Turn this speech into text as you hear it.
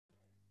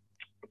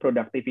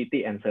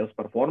productivity and sales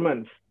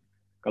performance.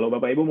 Kalau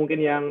Bapak Ibu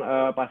mungkin yang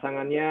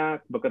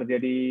pasangannya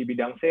bekerja di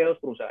bidang sales,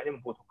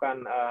 perusahaannya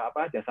membutuhkan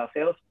jasa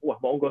sales, wah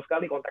monggo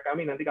sekali kontak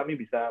kami, nanti kami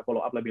bisa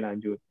follow up lebih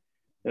lanjut.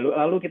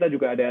 Lalu kita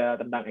juga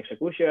ada tentang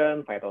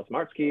execution, vital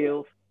smart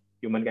skills,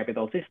 human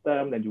capital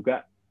system, dan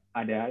juga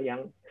ada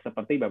yang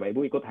seperti Bapak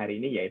Ibu ikut hari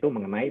ini, yaitu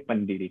mengenai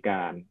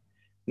pendidikan.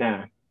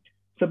 Nah,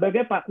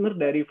 sebagai partner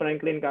dari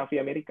Franklin Covey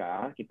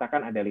Amerika, kita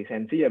kan ada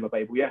lisensi ya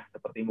Bapak Ibu ya,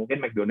 seperti mungkin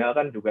McDonald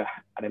kan juga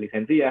ada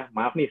lisensi ya,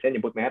 maaf nih saya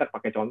nyebut merek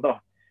pakai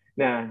contoh.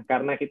 Nah,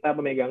 karena kita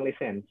pemegang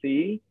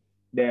lisensi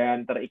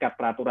dan terikat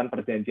peraturan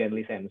perjanjian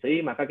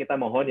lisensi, maka kita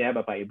mohon ya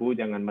Bapak Ibu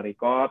jangan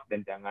merecord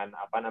dan jangan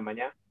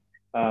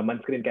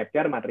men-screen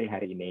capture materi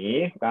hari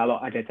ini.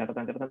 Kalau ada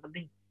catatan-catatan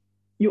penting,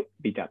 yuk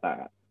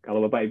dicatat.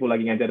 Kalau Bapak Ibu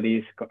lagi ngajar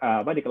di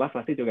kelas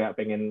pasti juga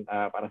pengen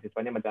para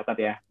siswanya mencatat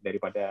ya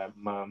daripada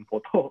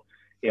memfoto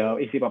ya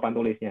isi papan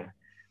tulisnya.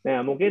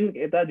 Nah, mungkin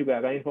kita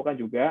juga akan infokan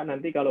juga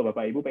nanti kalau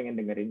Bapak Ibu pengen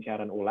dengerin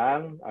siaran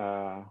ulang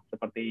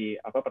seperti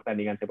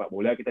pertandingan sepak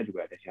bola, kita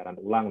juga ada siaran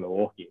ulang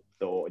loh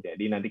gitu.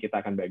 Jadi nanti kita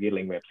akan bagi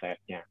link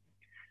websitenya.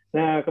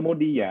 Nah,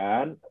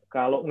 kemudian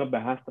kalau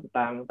ngebahas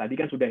tentang tadi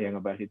kan sudah ya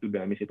ngebahas itu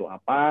Dunamis itu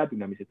apa,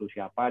 Dunamis itu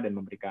siapa dan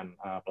memberikan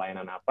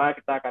pelayanan apa,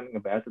 kita akan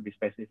ngebahas lebih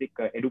spesifik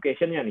ke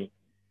education-nya nih.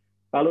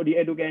 Kalau di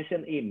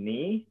education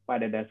ini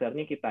pada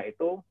dasarnya kita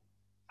itu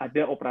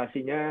ada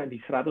operasinya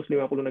di 150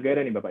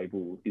 negara nih Bapak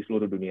Ibu di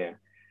seluruh dunia.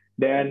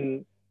 Dan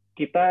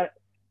kita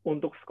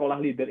untuk sekolah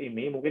leader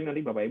ini, mungkin nanti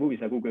Bapak Ibu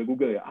bisa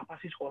Google ya, apa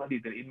sih sekolah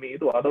leader ini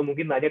itu? Atau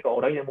mungkin nanya ke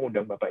orang yang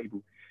mengundang Bapak Ibu.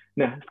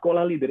 Nah,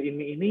 sekolah leader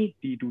ini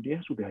di dunia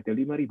sudah ada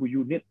 5.000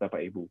 unit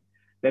Bapak Ibu.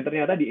 Dan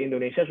ternyata di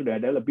Indonesia sudah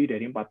ada lebih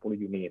dari 40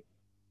 unit.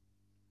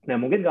 Nah,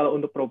 mungkin kalau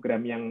untuk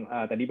program yang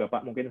tadi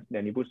Bapak mungkin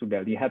dan Ibu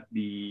sudah lihat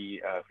di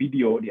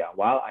video di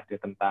awal, ada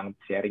tentang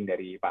sharing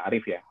dari Pak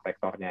Arief ya,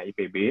 rektornya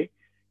IPB.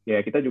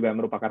 Ya, kita juga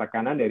merupakan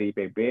rekanan dari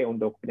IPB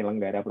untuk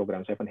penyelenggara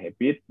program Seven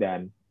Habits,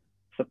 dan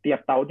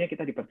setiap tahunnya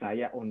kita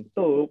dipercaya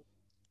untuk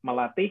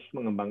melatih,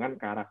 mengembangkan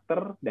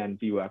karakter dan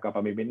jiwa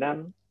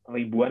kepemimpinan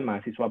ribuan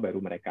mahasiswa baru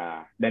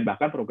mereka. Dan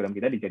bahkan program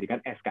kita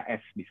dijadikan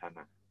SKS di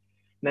sana.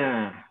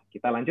 Nah,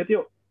 kita lanjut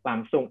yuk.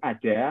 Langsung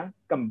aja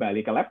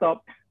kembali ke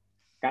laptop.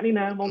 Kak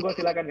Nina, monggo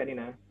silakan Kak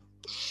Nina.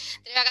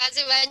 Terima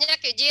kasih banyak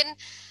Eugene.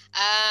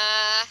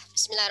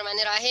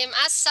 Bismillahirrahmanirrahim.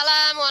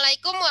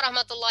 Assalamualaikum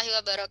warahmatullahi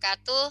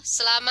wabarakatuh.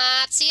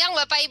 Selamat siang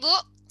Bapak Ibu.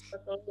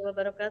 Warahmatullahi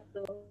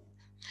wabarakatuh.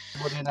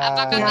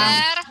 Apa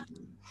kabar?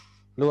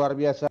 Luar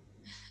biasa.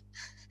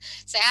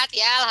 Sehat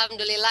ya,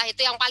 alhamdulillah.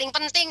 Itu yang paling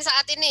penting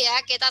saat ini ya.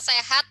 Kita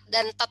sehat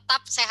dan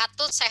tetap sehat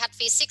tuh, sehat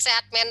fisik,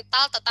 sehat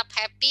mental, tetap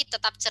happy,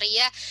 tetap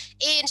ceria.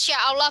 Insya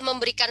Allah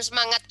memberikan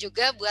semangat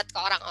juga buat ke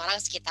orang-orang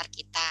sekitar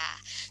kita.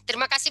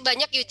 Terima kasih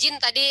banyak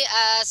Eugene tadi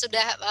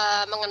sudah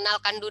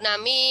mengenalkan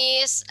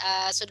Dunamis,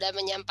 sudah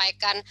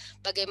menyampaikan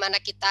bagaimana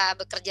kita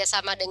bekerja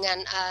sama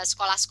dengan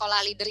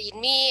sekolah-sekolah leader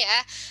ini ya,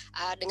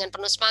 dengan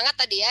penuh semangat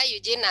tadi ya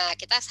Eugene. Nah,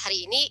 kita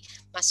hari ini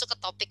masuk ke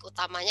topik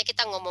utamanya,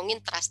 kita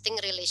ngomongin trusting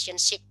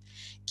relationship.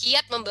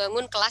 Kiat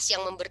membangun kelas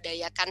yang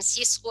memberdayakan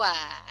siswa.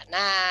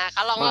 Nah,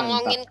 kalau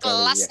ngomongin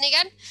kelas nih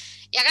kan,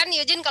 ya kan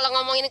Eugene, kalau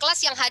ngomongin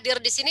kelas yang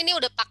hadir di sini nih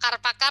udah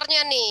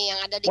pakar-pakarnya nih yang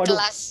ada di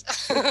kelas.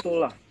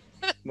 Betul lah.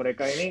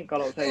 Mereka ini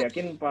kalau saya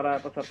yakin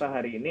para peserta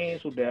hari ini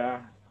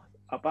sudah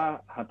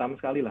hatam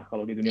sekali lah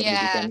kalau di dunia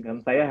pendidikan. Kan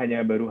saya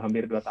hanya baru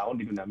hampir 2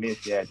 tahun di Dunamis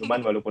ya.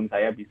 Cuman walaupun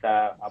saya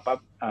bisa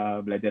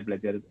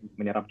belajar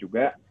menyerap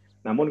juga,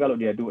 namun kalau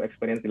diadu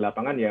experience di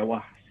lapangan ya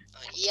wah.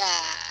 Iya.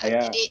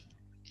 Jadi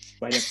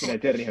banyak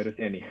belajar nih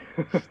harusnya nih.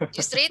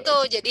 Justru itu,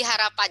 jadi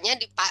harapannya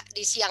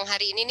di siang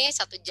hari ini nih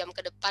 1 jam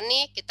ke depan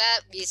nih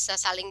kita bisa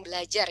saling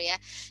belajar ya.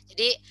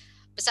 Jadi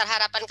besar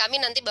harapan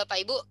kami nanti Bapak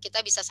Ibu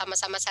kita bisa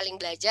sama-sama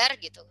saling belajar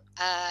gitu,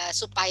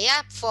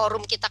 supaya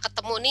forum kita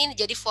ketemu nih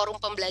jadi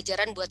forum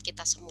pembelajaran buat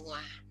kita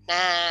semua.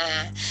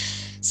 Nah,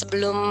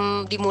 sebelum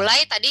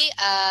dimulai tadi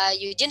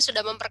Eugene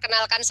sudah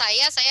memperkenalkan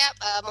saya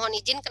mohon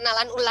izin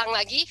kenalan ulang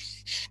lagi.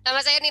 Nama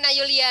saya Nina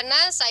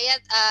Yuliana, saya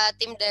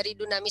tim dari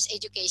Dunamis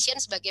Education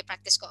sebagai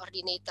practice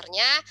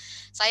coordinator-nya.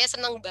 Saya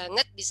senang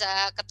banget bisa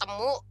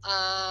ketemu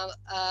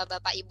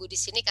Bapak Ibu di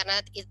sini karena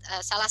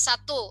salah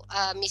satu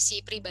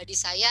misi pribadi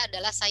saya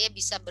adalah saya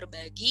bisa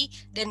berbagi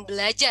dan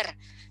belajar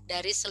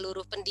dari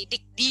seluruh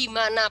pendidik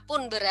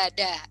dimanapun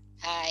berada.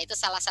 Nah, itu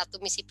salah satu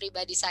misi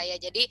pribadi saya.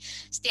 Jadi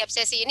setiap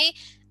sesi ini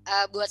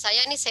buat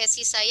saya ini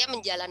sesi saya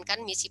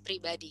menjalankan misi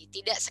pribadi,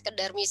 tidak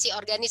sekedar misi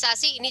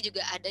organisasi, ini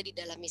juga ada di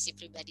dalam misi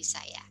pribadi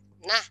saya.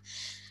 Nah,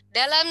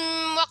 dalam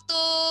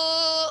waktu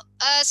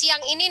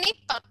siang ini nih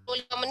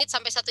 45 menit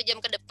sampai 1 jam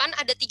ke depan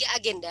ada 3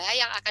 agenda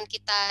yang akan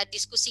kita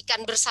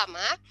diskusikan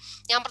bersama.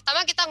 Yang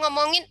pertama kita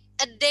ngomongin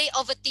a day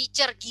of a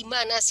teacher,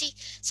 gimana sih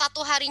satu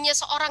harinya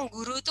seorang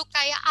guru itu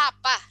kayak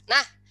apa.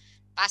 Nah,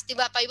 pasti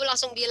Bapak Ibu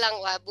langsung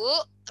bilang, wah Bu,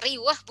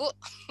 riwah Bu.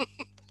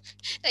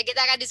 Nah, kita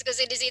akan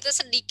diskusi di situ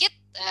sedikit,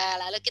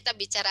 lalu kita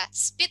bicara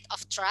speed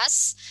of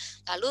trust,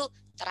 lalu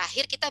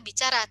terakhir kita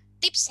bicara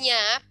tipsnya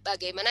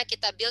bagaimana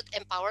kita build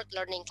empowered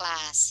learning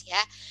class ya.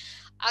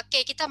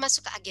 Oke, kita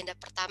masuk ke agenda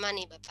pertama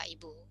nih Bapak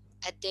Ibu,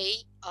 a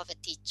day of a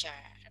teacher.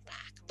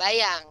 Nah,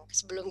 kebayang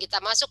sebelum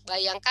kita masuk,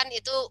 bayangkan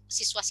itu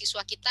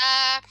siswa-siswa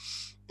kita,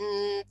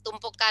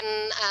 tumpukan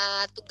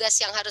tugas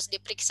yang harus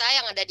diperiksa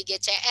yang ada di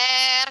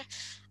GCR.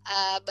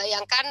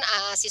 Bayangkan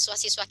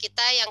siswa-siswa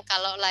kita yang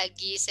kalau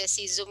lagi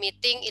sesi Zoom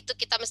meeting itu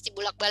kita mesti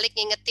bolak-balik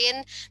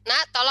ngingetin, nah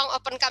tolong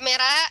open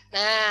kamera.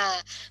 Nah,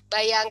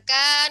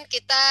 bayangkan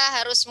kita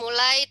harus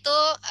mulai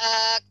tuh,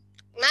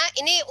 nah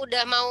ini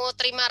udah mau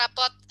terima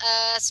rapot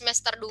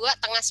semester 2,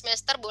 tengah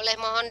semester, boleh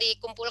mohon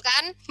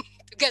dikumpulkan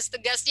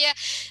tugas-tugasnya.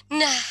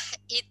 Nah,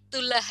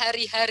 itulah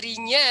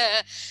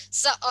hari-harinya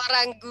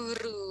seorang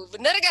guru.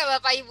 Benar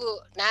nggak Bapak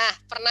Ibu? Nah,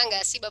 pernah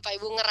nggak sih Bapak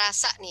Ibu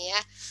ngerasa nih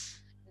ya,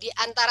 di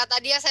antara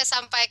tadi yang saya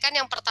sampaikan,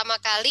 yang pertama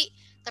kali,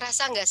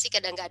 ngerasa nggak sih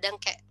kadang-kadang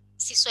kayak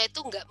siswa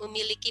itu nggak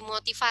memiliki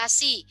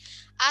motivasi,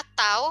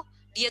 atau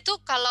dia tuh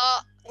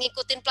kalau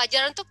ngikutin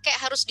pelajaran tuh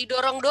kayak harus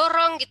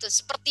didorong-dorong gitu.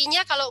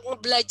 Sepertinya kalau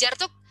belajar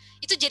tuh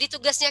itu jadi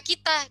tugasnya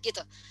kita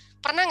gitu.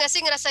 Pernah nggak sih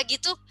ngerasa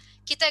gitu?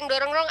 Kita yang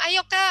dorong-dorong,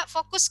 ayo Kak,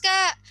 fokus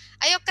Kak,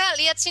 ayo Kak,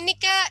 lihat sini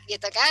Kak,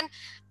 gitu kan.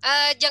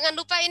 Jangan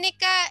lupa ini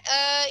Kak,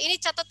 ini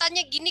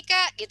catatannya gini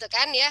Kak, gitu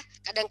kan ya.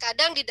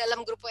 Kadang-kadang di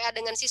dalam grup WA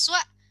dengan siswa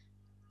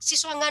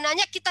nggak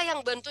nanya, kita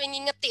yang bantuin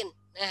ngingetin.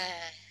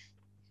 Nah,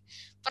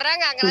 pernah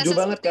nggak ngerasa Setuju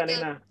banget seperti Kak itu?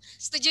 Nina.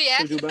 Setuju ya?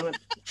 Setuju banget.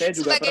 Saya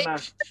juga Sebagai-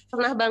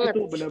 Pernah banget.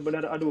 Itu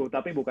benar-benar, aduh,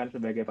 tapi bukan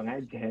sebagai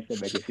pengajar,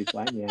 sebagai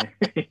siswanya.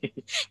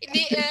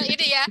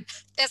 ini ya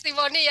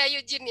testimoni ya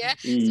Eugene ya,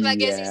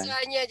 sebagai Iya.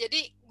 siswanya.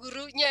 Jadi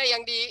gurunya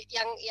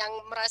yang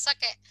merasa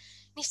kayak,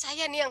 nih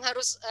saya nih yang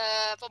harus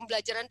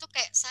pembelajaran tuh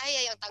kayak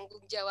saya yang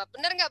tanggung jawab.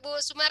 Benar nggak Bu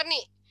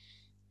Sumarni?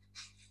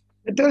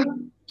 Betul.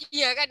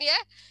 Iya kan ya.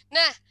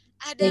 Nah,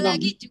 ada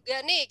lagi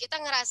juga nih, kita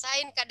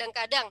ngerasain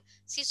kadang-kadang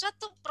siswa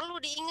tuh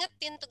perlu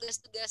diingetin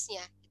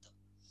tugas-tugasnya gitu.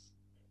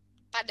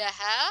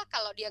 Padahal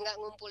kalau dia nggak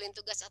ngumpulin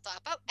tugas atau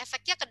apa,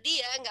 efeknya ke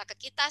dia, nggak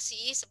ke kita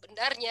sih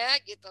sebenarnya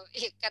gitu.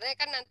 Karena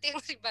kan nanti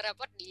yang terima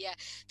raport dia.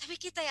 Tapi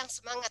kita yang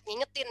semangat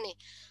ngingetin nih.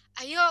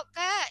 Ayo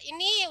Kak,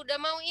 ini udah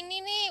mau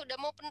ini nih, udah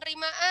mau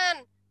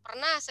penerimaan.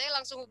 Pernah saya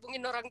langsung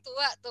hubungin orang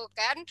tua tuh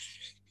kan.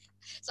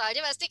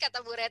 Soalnya pasti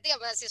kata Bu Reti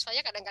sama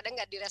siswanya kadang-kadang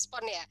nggak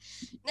direspon ya.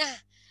 Nah,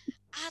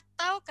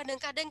 atau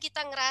kadang-kadang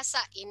kita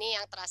ngerasa, ini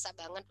yang terasa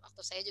banget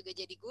waktu saya juga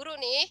jadi guru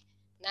nih.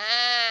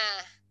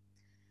 Nah,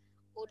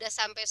 udah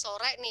sampai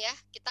sore nih ya,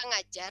 kita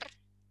ngajar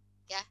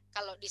ya.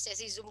 Kalau di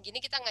sesi Zoom gini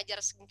kita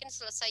ngajar mungkin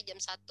selesai jam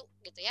 1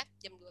 gitu ya,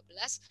 jam 12,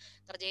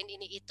 kerjain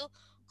ini itu,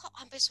 kok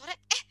sampai sore,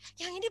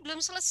 yang ini belum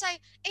selesai,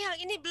 yang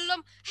ini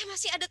belum,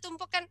 masih ada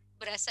tumpukan.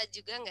 Berasa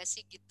juga nggak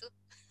sih gitu?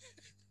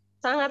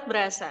 Sangat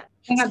berasa.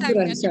 Sangat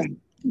berasa.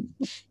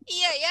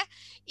 Iya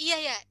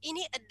ya,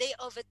 ini a day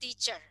of a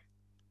teacher.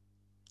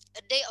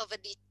 A day of a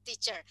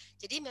teacher.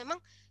 Jadi memang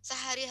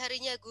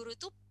sehari-harinya guru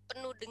tuh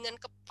penuh dengan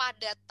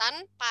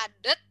kepadatan,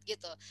 padat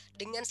gitu.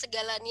 Dengan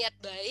segala niat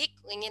baik,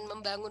 ingin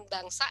membangun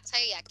bangsa.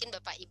 Saya yakin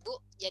Bapak Ibu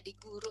jadi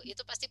guru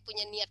itu pasti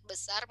punya niat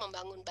besar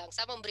membangun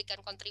bangsa, memberikan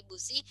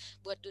kontribusi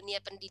buat dunia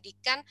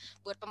pendidikan,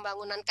 buat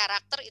pembangunan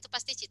karakter, itu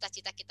pasti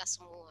cita-cita kita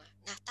semua.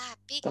 Nah,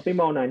 Tapi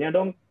mau nanya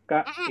dong,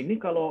 Kak, ini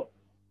kalau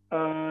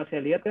saya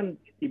lihat kan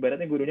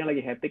ibaratnya gurunya lagi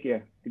hektik ya,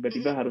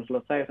 tiba-tiba harus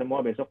selesai semua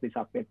besok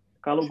disubmit.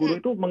 Kalau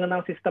guru itu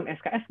mengenal sistem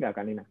SKS nggak,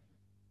 Kak Nina?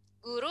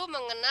 Guru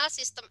mengenal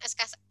sistem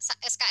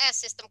SKS,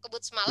 sistem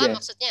kebut semalam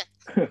maksudnya?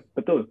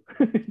 Betul.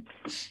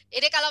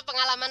 Ini kalau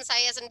pengalaman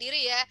saya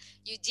sendiri ya,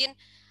 Eugene,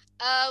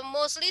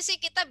 mostly sih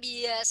kita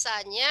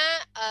biasanya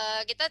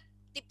kita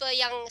tipe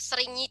yang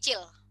sering nyicil.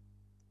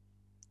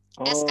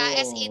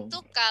 SKS itu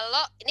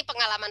kalau, ini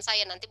pengalaman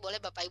saya, nanti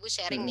boleh Bapak Ibu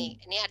sharing nih.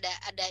 Ini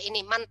ada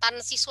ini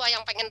mantan siswa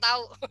yang pengen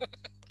tahu.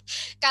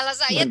 Kalau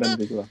saya mantan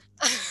tuh, siswa.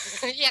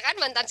 ya kan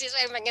mantan siswa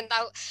yang pengen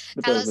tahu.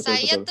 Betul, Kalau betul,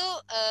 saya betul. tuh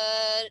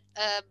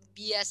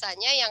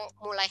biasanya yang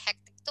mulai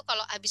hektik tuh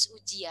kalau habis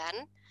ujian.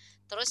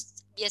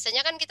 Terus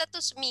biasanya kan kita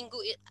tuh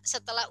seminggu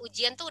setelah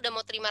ujian tuh udah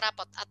mau terima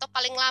rapot, atau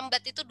paling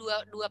lambat itu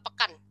dua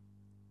pekan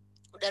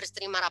udah harus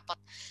terima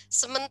rapot.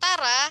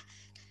 Sementara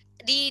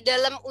di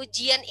dalam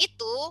ujian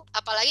itu,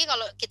 apalagi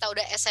kalau kita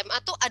udah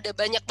SMA tuh ada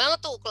banyak banget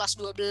tuh, kelas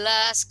 12,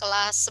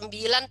 kelas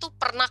 9 tuh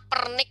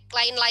pernak-pernik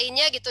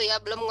lain-lainnya gitu ya,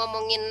 belum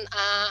ngomongin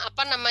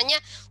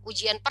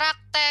ujian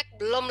praktek,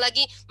 belum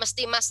lagi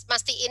mesti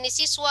ini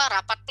siswa,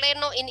 rapat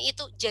pleno, ini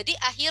itu. Jadi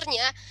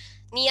akhirnya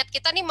niat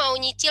kita nih mau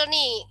nyicil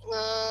nih,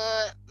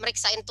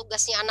 meriksain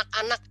tugasnya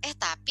anak-anak,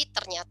 tapi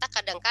ternyata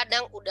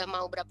kadang-kadang udah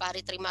mau berapa hari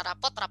terima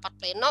rapot, rapat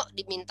pleno,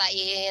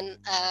 dimintain,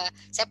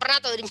 saya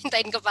pernah tuh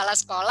dimintain kepala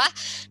sekolah.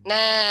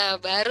 Nah,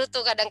 baru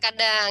tuh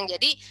kadang-kadang.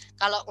 Jadi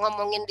kalau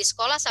ngomongin di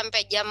sekolah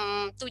sampai jam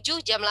 7,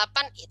 jam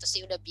 8 itu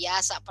sih udah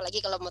biasa, apalagi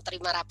kalau mau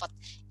terima rapot.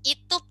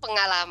 Itu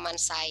pengalaman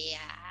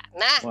saya.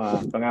 Nah,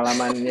 wah,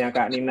 pengalamannya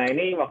Kak Nina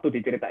ini waktu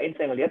diceritain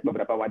saya ngelihat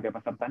beberapa wajah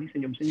peserta ini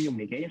senyum-senyum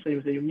nih. Kayaknya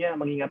senyum-senyumnya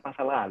mengingat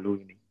masa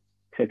lalu ini.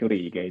 Saya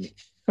curiga ini.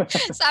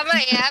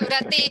 Sama ya,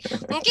 berarti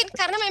mungkin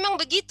karena memang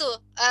begitu,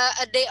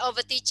 a day of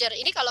a teacher.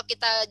 Ini kalau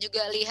kita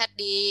juga lihat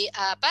di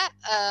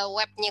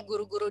webnya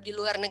guru-guru di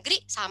luar negeri,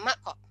 sama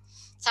kok.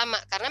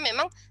 Sama, karena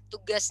memang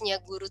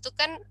tugasnya guru tuh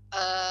kan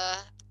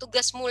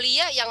tugas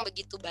mulia yang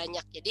begitu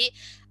banyak. Jadi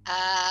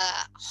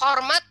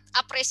hormat,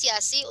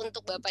 apresiasi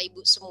untuk Bapak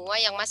Ibu semua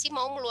yang masih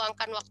mau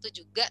meluangkan waktu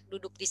juga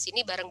duduk di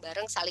sini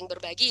bareng-bareng saling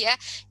berbagi ya.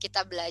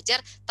 Kita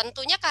belajar.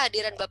 Tentunya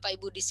kehadiran Bapak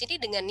Ibu di sini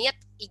dengan niat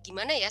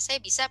gimana ya saya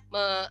bisa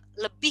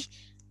lebih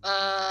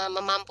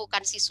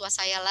memampukan siswa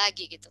saya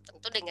lagi gitu.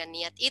 Tentu dengan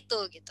niat itu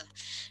gitu.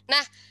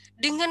 Nah,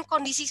 dengan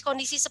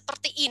kondisi-kondisi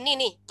seperti ini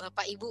nih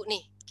Bapak Ibu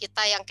nih,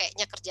 kita yang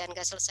kayaknya kerjaan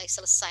gak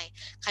selesai-selesai.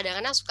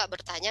 Kadang-kadang suka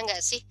bertanya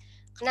nggak sih,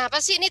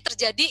 kenapa sih ini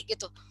terjadi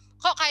gitu?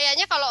 Kok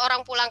kayaknya kalau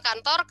orang pulang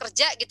kantor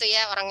kerja gitu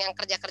ya, orang yang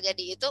kerja-kerja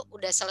di itu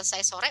udah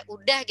selesai sore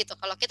udah gitu.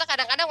 Kalau kita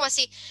kadang-kadang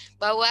masih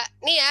bawa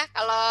nih ya,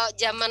 kalau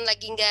zaman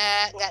lagi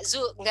nggak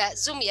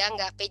zoom ya,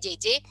 nggak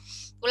PJJ,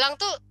 pulang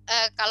tuh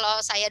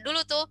kalau saya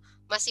dulu tuh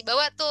masih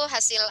bawa tuh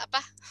hasil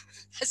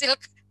hasil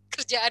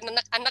kerjaan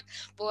anak-anak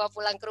bawa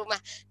pulang ke rumah.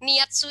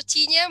 Niat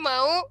sucinya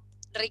mau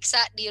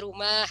periksa di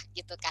rumah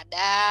gitu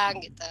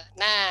kadang gitu.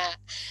 Nah,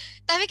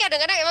 tapi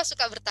kadang-kadang emang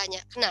suka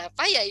bertanya,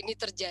 kenapa ya ini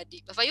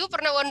terjadi? Bapak Ibu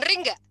pernah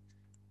wondering nggak?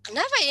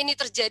 Kenapa ya ini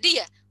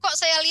terjadi ya? Kok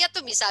saya lihat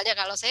tuh misalnya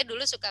kalau saya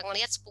dulu suka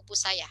ngelihat sepupu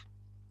saya,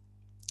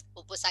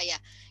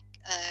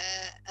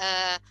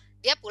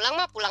 dia pulang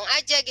mah pulang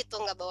aja gitu,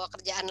 nggak bawa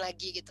kerjaan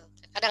lagi gitu.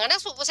 Kadang-kadang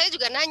sepupu saya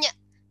juga nanya,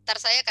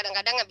 ntar saya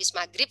kadang-kadang habis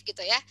maghrib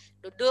gitu ya,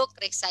 duduk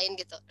meriksain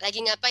gitu.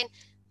 Lagi ngapain?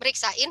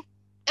 Meriksain?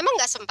 Emang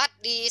nggak sempat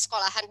di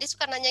sekolahan? Dia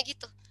suka nanya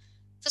gitu.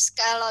 Terus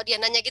kalau dia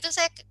nanya gitu,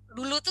 saya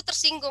dulu tuh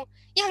tersinggung.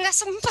 Ya nggak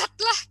sempat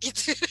lah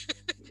gitu.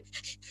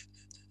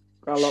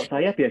 Kalau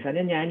saya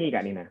biasanya nyanyi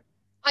Kak Nina.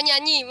 Oh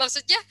nyanyi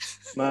maksudnya?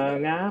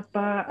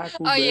 Mengapa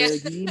aku iya.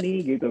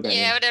 begini gitu kan?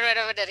 Iya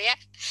benar ya.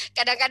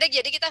 Kadang-kadang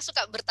jadi kita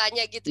suka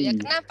bertanya gitu ya, Iya.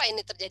 kenapa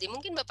ini terjadi?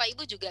 Mungkin Bapak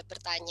Ibu juga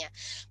bertanya.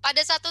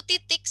 Pada satu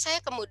titik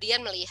saya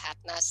kemudian melihat,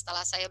 nah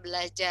setelah saya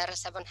belajar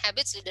Seven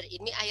Habits Leader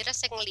ini, akhirnya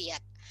saya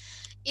ngelihat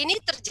ini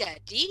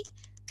terjadi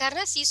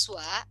karena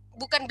siswa,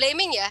 bukan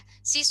blaming ya,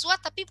 siswa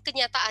tapi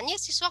kenyataannya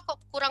siswa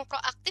kok kurang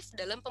proaktif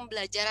dalam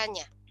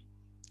pembelajarannya.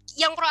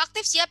 Yang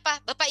proaktif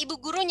siapa? Bapak Ibu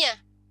gurunya.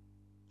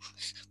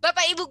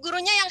 Bapak Ibu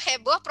gurunya yang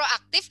heboh,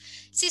 proaktif,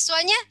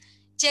 siswanya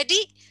jadi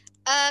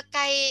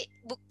kayak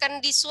bukan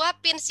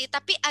disuapin sih,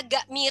 tapi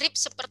agak mirip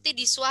seperti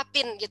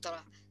disuapin gitu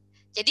loh.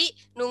 Jadi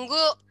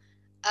nunggu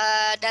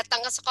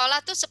datang ke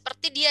sekolah tuh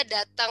seperti dia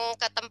datang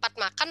ke tempat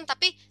makan,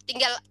 tapi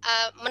tinggal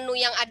menu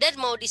yang ada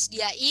mau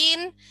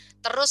disediain,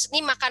 terus nih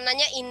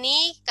makanannya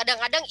ini,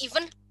 kadang-kadang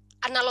even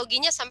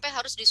analoginya sampai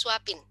harus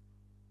disuapin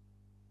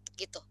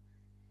gitu.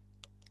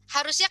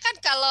 Harusnya kan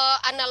kalau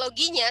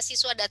analoginya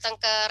siswa datang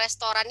ke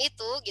restoran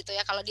itu gitu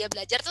ya, kalau dia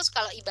belajar terus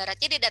kalau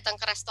ibaratnya dia datang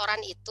ke restoran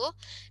itu,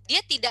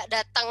 dia tidak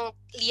datang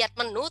lihat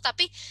menu,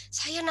 tapi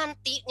saya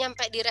nanti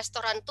nyampe di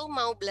restoran tuh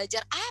mau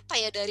belajar apa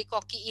ya dari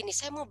koki ini,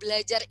 saya mau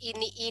belajar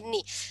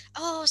ini.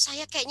 Oh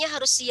saya kayaknya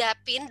harus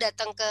siapin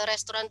datang ke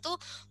restoran tuh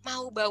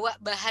mau bawa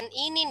bahan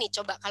ini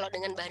nih, coba kalau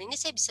dengan bahan ini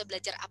saya bisa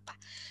belajar apa.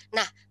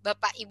 Nah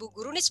Bapak Ibu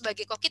guru nih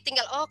sebagai koki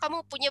tinggal, oh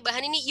kamu punya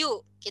bahan ini,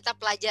 yuk kita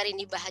pelajari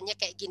nih bahannya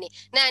kayak gini.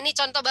 Nah ini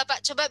contoh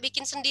Bapak coba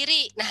bikin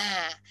sendiri.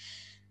 Nah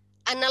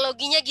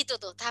analoginya gitu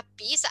tuh.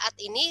 Tapi saat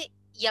ini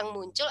yang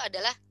muncul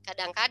adalah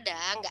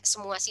kadang-kadang nggak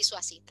semua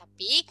siswa sih,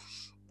 tapi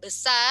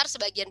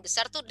sebagian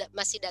besar tuh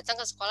masih datang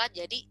ke sekolah,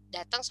 jadi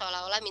datang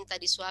seolah-olah minta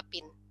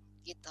disuapin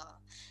gitu.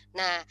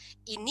 Nah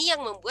ini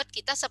yang membuat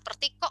kita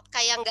seperti kok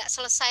kayak nggak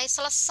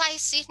selesai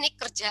sih nih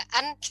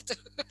kerjaan gitu.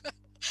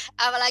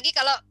 Apalagi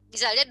kalau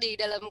misalnya di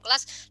dalam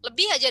kelas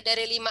lebih aja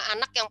dari 5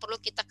 anak yang perlu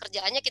kita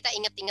kerjaannya, kita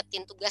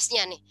ingetin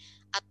tugasnya nih,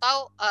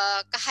 atau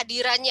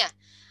kehadirannya,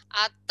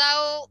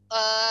 atau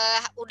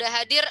udah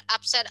hadir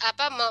absen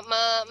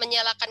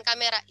menyalakan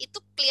kamera, itu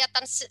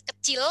kelihatan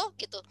kecil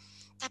gitu,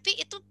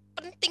 tapi itu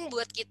penting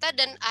buat kita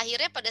dan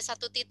akhirnya pada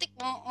satu titik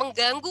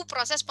mengganggu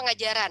proses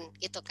pengajaran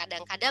gitu.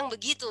 Kadang-kadang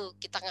begitu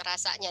kita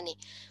ngerasanya nih.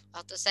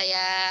 Waktu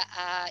saya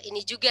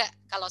ini juga,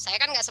 kalau saya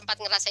kan nggak sempat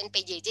ngerasain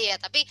PJJ ya,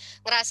 tapi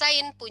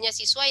ngerasain punya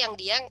siswa yang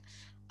dia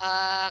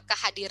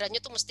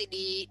kehadirannya tuh mesti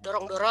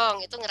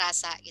didorong-dorong, itu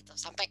ngerasa gitu.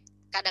 Sampai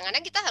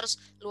kadang-kadang kita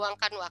harus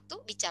luangkan waktu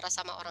bicara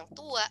sama orang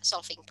tua,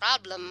 solving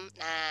problem.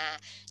 Nah,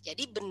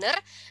 jadi bener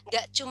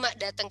nggak cuma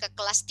datang ke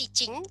kelas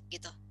teaching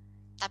gitu,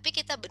 tapi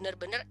kita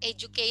benar-benar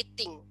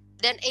educating.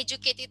 Dan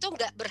educate itu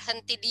nggak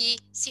berhenti di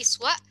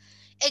siswa,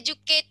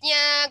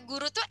 educate-nya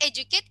guru tuh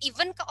educate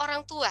even ke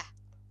orang tua.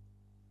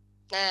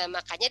 Nah,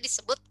 makanya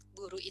disebut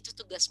guru itu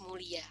tugas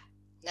mulia.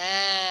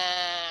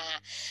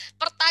 Nah,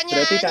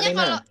 pertanyaannya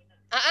kalau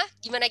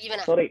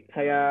gimana? Sorry,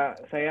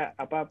 saya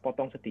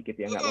potong sedikit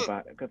ya, nggak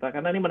apa-apa.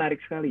 Karena ini menarik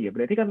sekali ya.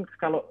 Berarti kan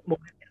kalau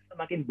muridnya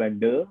semakin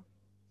bandel,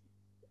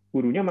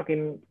 gurunya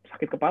makin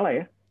sakit kepala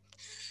ya.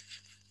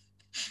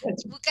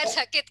 Bukan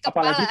sakit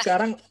kepala.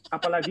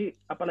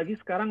 Apalagi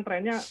sekarang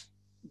trennya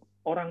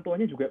orang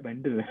tuanya juga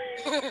bandel.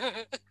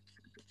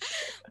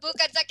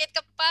 Bukan sakit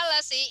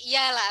kepala sih,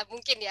 iyalah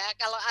mungkin ya.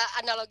 Kalau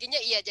analoginya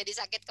iya jadi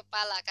sakit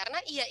kepala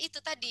karena iya itu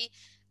tadi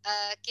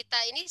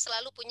kita ini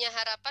selalu punya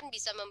harapan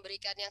bisa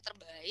memberikan yang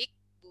terbaik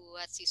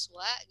buat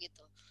siswa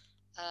gitu.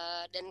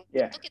 Dan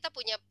tentu kita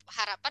punya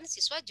harapan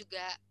siswa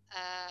juga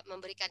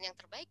memberikan yang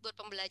terbaik buat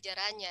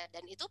pembelajarannya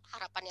dan itu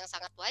harapan yang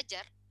sangat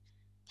wajar.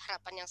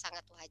 harapan yang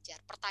sangat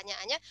wajar.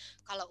 Pertanyaannya,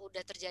 kalau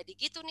udah terjadi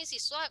gitu nih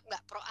siswa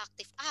nggak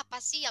proaktif,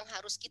 apa sih yang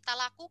harus kita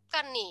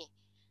lakukan nih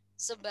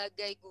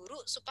sebagai guru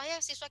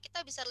supaya siswa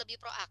kita bisa lebih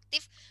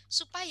proaktif,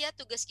 supaya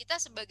tugas kita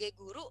sebagai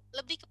guru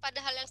lebih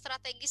kepada hal yang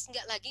strategis,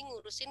 nggak lagi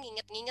ngurusin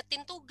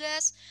ngingetin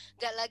tugas,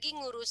 nggak lagi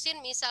ngurusin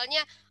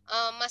misalnya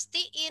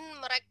mastiin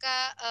mereka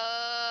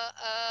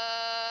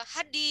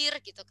hadir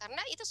gitu,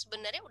 karena itu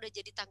sebenarnya udah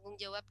jadi tanggung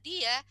jawab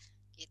dia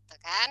gitu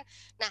kan.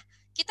 Nah,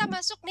 kita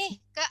masuk nih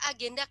ke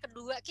agenda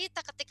kedua kita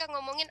ketika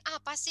ngomongin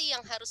apa sih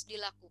yang harus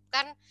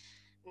dilakukan.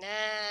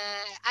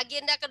 Nah,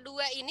 agenda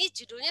kedua ini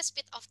judulnya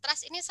Speed of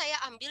Trust. Ini saya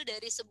ambil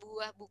dari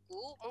sebuah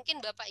buku. Mungkin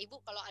Bapak Ibu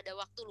kalau ada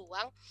waktu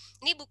luang,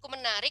 ini buku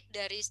menarik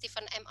dari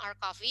Stephen M.R.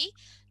 Covey,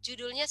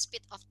 judulnya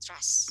Speed of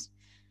Trust.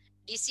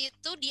 Di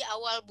situ di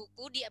awal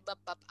buku, di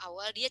bab-bab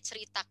awal dia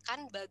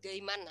ceritakan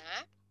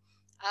bagaimana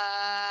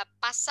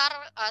pasar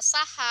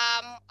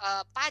saham,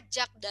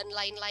 pajak dan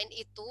lain-lain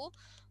itu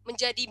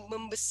menjadi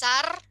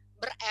membesar,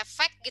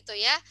 berefek gitu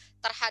ya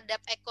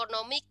terhadap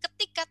ekonomi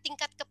ketika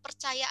tingkat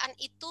kepercayaan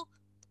itu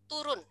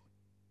turun,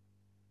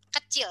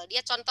 kecil. Dia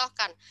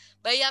contohkan,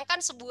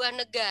 bayangkan sebuah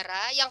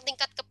negara yang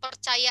tingkat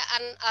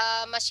kepercayaan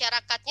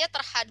masyarakatnya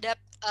terhadap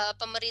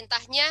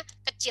pemerintahnya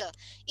kecil,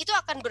 itu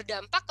akan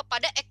berdampak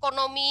kepada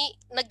ekonomi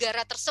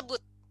negara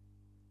tersebut,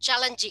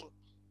 challenging.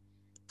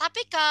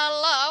 Tapi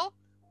kalau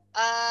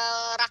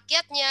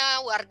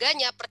rakyatnya,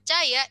 warganya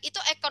percaya, itu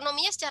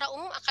ekonominya secara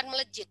umum akan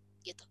melejit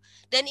gitu.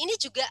 Dan ini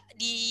juga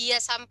dia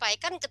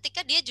sampaikan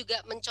ketika dia juga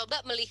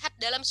mencoba melihat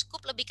dalam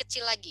skup lebih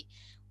kecil lagi,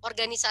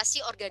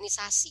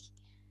 organisasi-organisasi.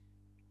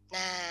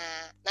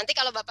 Nah, nanti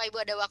kalau Bapak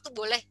Ibu ada waktu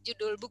boleh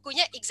judul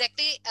bukunya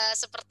exactly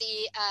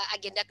seperti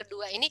agenda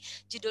kedua ini,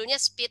 judulnya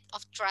Speed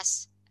of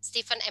Trust,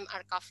 Stephen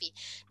M.R. Covey.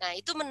 Nah,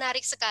 itu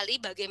menarik sekali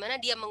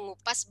bagaimana dia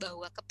mengupas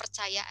bahwa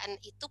kepercayaan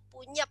itu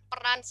punya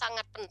peran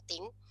sangat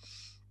penting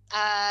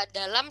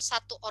dalam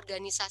satu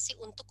organisasi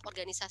untuk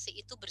organisasi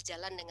itu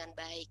berjalan dengan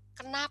baik.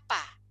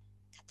 Kenapa?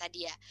 Kata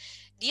dia.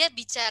 Dia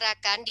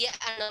bicarakan, dia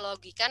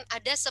analogikan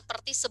ada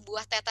seperti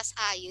sebuah tetes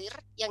air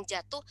yang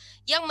jatuh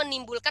yang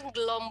menimbulkan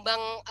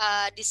gelombang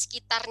di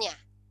sekitarnya.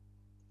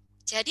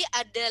 Jadi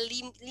ada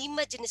 5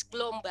 jenis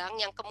gelombang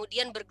yang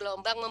kemudian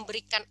bergelombang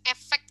memberikan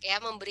efek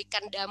ya,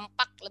 memberikan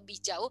dampak lebih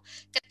jauh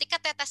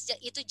ketika tetes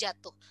itu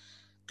jatuh.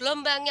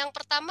 Gelombang yang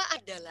pertama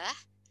adalah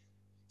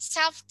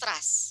self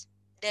trust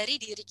dari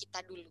diri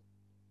kita dulu.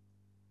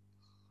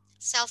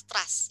 Self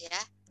trust ya,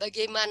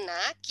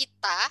 bagaimana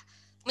kita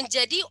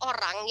menjadi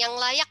orang yang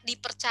layak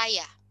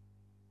dipercaya.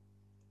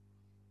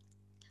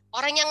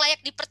 Orang yang layak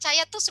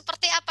dipercaya tuh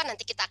seperti apa,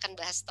 nanti kita akan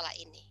bahas setelah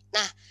ini.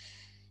 Nah,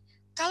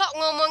 kalau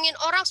ngomongin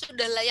orang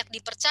sudah layak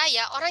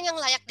dipercaya, orang yang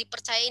layak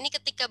dipercaya ini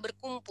ketika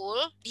berkumpul,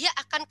 dia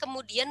akan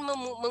kemudian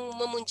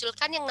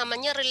memunculkan yang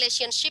namanya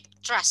relationship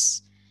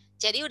trust.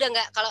 Jadi udah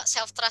nggak, kalau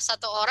self trust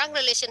satu orang,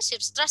 relationship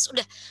trust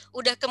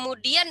udah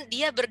kemudian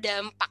dia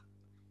berdampak.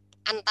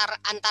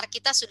 Antar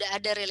kita sudah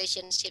ada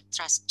relationship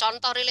trust.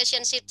 Contoh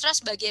relationship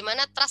trust,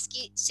 bagaimana trust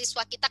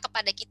siswa kita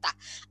kepada kita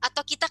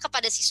atau kita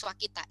kepada siswa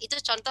kita. Itu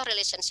contoh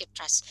relationship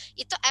trust.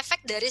 Itu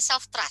efek dari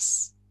self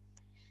trust.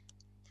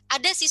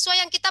 Ada siswa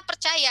yang kita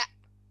percaya.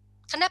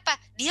 Kenapa?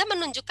 Dia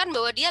menunjukkan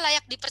bahwa dia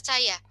layak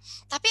dipercaya.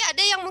 Tapi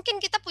ada yang mungkin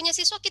kita punya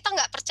siswa kita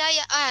nggak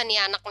percaya. Ah,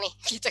 nih anak nih,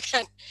 gitu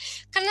kan.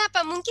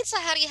 Kenapa? Mungkin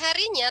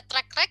sehari-harinya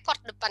track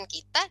record depan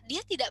kita, dia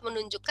tidak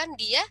menunjukkan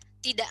dia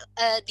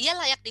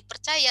layak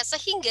dipercaya,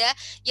 sehingga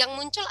yang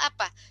muncul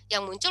apa?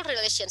 Yang muncul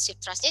relationship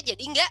trust-nya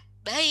jadi nggak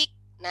baik.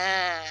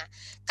 Nah,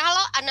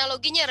 kalau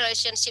analoginya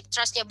relationship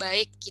trust-nya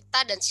baik,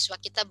 kita dan siswa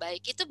kita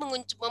baik, itu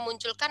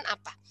memunculkan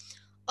apa?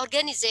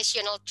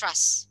 Organizational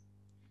trust.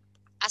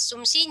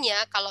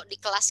 Asumsinya kalau di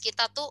kelas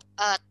kita tuh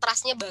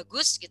trust-nya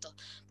bagus gitu.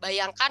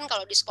 Bayangkan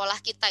kalau di sekolah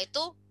kita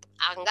itu,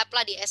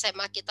 anggaplah di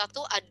SMA kita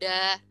tuh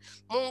ada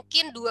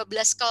mungkin 12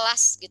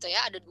 kelas gitu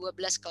ya, ada 12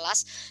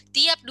 kelas.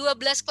 Tiap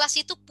 12 kelas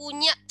itu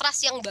punya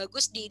trust yang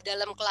bagus di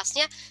dalam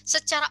kelasnya.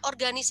 Secara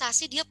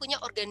organisasi dia punya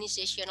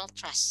organizational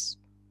trust.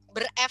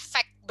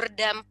 Berefek,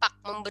 berdampak,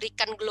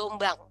 memberikan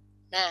gelombang.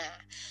 Nah,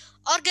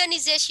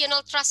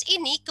 organizational trust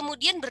ini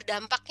kemudian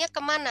berdampaknya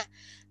kemana?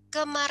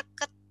 Ke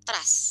market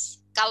trust.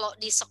 Kalau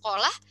di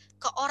sekolah,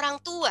 ke orang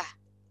tua.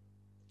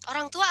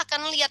 Orang tua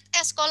akan lihat,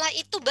 sekolah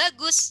itu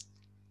bagus.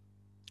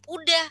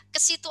 Udah, ke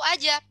situ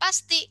aja,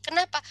 pasti.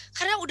 Kenapa?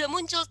 Karena udah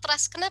muncul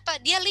trust. Kenapa?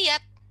 Dia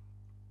lihat,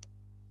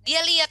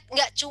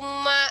 nggak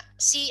cuma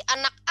si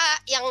anak A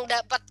yang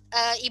dapat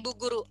ibu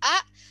guru A,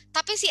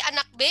 tapi si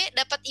anak B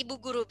dapat ibu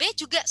guru B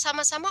juga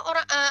sama-sama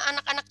orang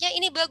anak-anaknya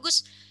ini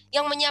bagus.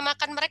 Yang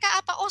menyamakan mereka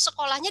apa? Oh,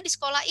 sekolahnya di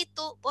sekolah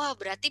itu. Wah,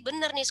 berarti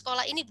benar nih,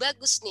 sekolah ini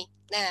bagus nih.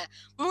 Nah,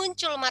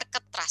 muncul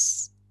market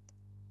trust.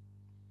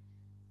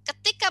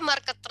 Ketika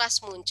market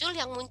trust muncul,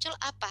 yang muncul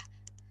apa?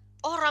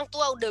 Orang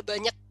tua udah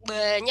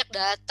banyak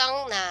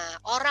datang. Nah,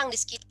 orang di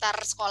sekitar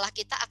sekolah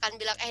kita akan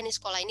bilang, ini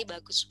sekolah ini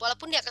bagus.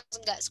 Walaupun dia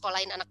nggak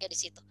sekolahin anaknya di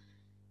situ.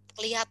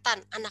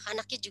 Kelihatan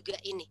anak-anaknya juga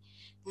ini.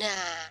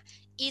 Nah,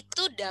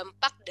 itu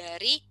dampak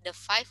dari the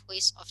 5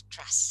 ways of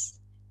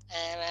trust.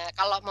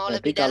 Kalau mau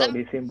Berarti lebih dalam,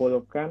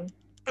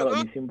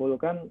 kalau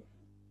disimpulkan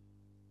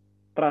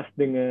trust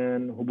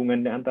dengan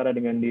hubungan antara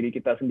dengan diri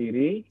kita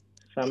sendiri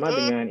sama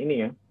dengan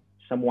ini ya,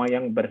 semua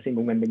yang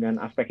bersinggungan dengan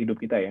aspek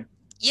hidup kita ya.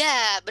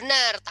 Ya,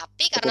 benar.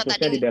 Tapi karena Khususnya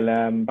tadi di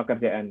dalam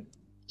pekerjaan.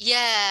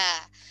 ya,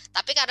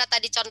 tapi karena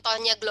tadi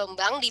contohnya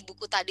gelombang di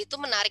buku tadi itu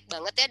menarik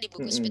banget ya di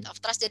buku Speed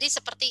of Trust. Jadi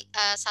seperti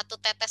satu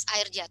tetes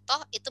air jatuh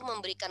itu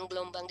memberikan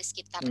gelombang di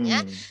sekitarnya.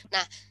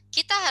 Nah,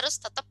 kita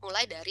harus tetap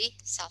mulai dari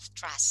self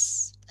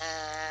trust.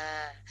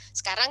 Nah,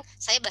 sekarang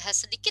saya bahas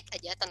sedikit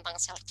aja tentang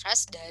self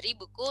trust dari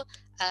buku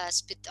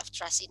Speed of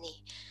Trust ini.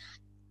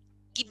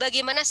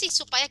 Bagaimana sih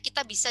supaya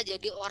kita bisa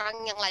jadi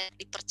orang yang layak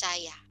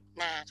dipercaya?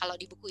 Nah, kalau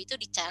di buku itu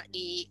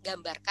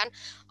digambarkan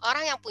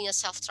orang yang punya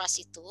self trust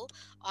itu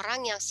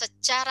orang yang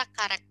secara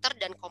karakter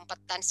dan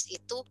kompetensi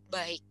itu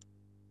baik.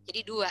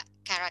 Jadi 2,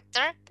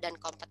 karakter dan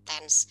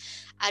kompetens.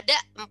 Ada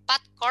 4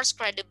 course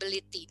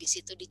credibility di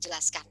situ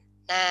dijelaskan.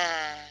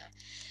 Nah,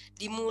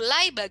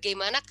 dimulai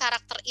bagaimana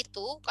karakter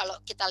itu kalau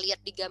kita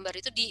lihat di gambar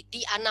itu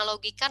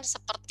dianalogikan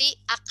seperti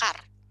akar.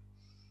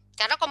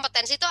 Karena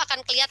kompetensi itu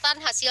akan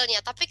kelihatan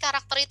hasilnya, tapi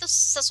karakter itu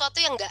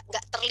sesuatu yang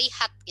nggak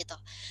terlihat gitu.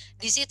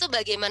 Di situ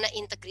bagaimana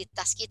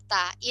integritas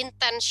kita,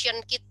 intention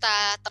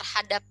kita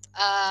terhadap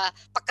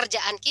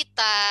pekerjaan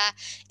kita,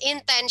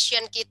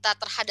 intention kita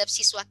terhadap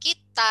siswa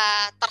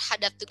kita,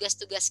 terhadap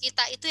tugas-tugas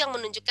kita, itu yang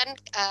menunjukkan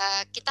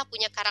kita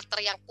punya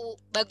karakter yang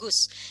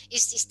bagus.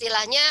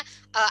 Istilahnya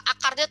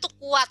akarnya tuh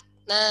kuat.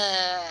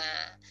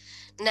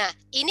 Nah,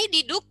 ini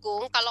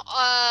didukung kalau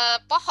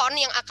pohon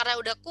yang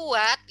akarnya udah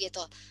kuat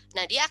gitu.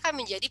 Nah, dia akan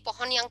menjadi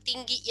pohon yang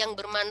tinggi, yang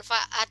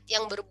bermanfaat,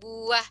 yang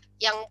berbuah,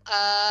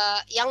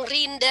 yang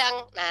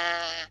rindang.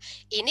 Nah,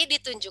 ini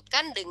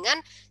ditunjukkan dengan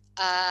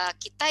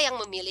kita yang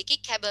memiliki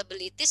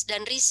capabilities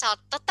dan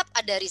result, tetap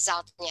ada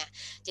resultnya.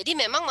 Jadi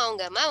memang mau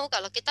nggak mau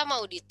kalau kita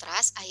mau di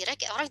trust,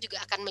 akhirnya orang juga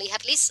akan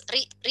melihat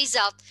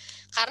result.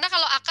 Karena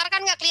kalau akar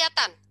kan nggak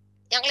kelihatan.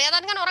 Yang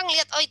kelihatan kan orang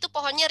lihat, oh itu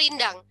pohonnya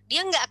rindang.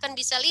 Dia nggak akan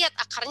bisa lihat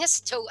akarnya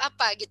sejauh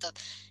apa gitu.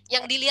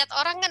 Yang dilihat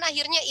orang kan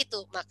akhirnya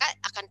itu. Maka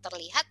akan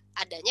terlihat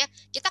adanya,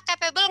 kita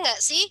capable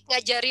nggak sih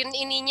ngajarin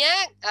ininya,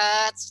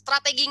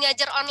 strategi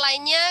ngajar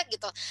online-nya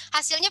gitu.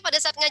 Hasilnya pada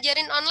saat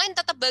ngajarin online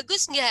tetap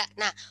bagus nggak?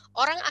 Nah,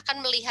 orang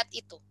akan melihat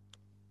itu.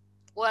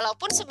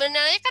 Walaupun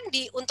sebenarnya kan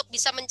untuk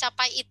bisa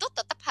mencapai itu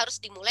tetap harus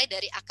dimulai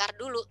dari akar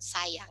dulu.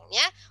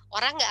 Sayangnya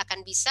orang nggak akan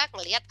bisa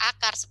melihat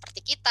akar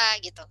seperti kita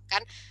gitu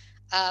kan.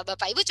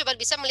 Bapak Ibu coba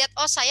bisa melihat,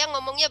 oh saya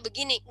ngomongnya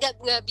begini,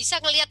 nggak bisa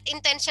ngelihat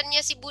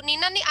intentionnya si Bu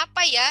Nina nih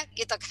apa ya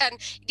gitu kan,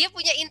 dia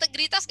punya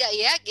integritas nggak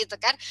ya gitu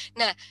kan.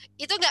 Nah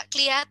itu nggak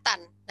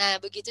kelihatan. Nah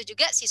begitu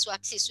juga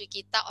siswa-siswi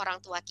kita, orang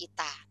tua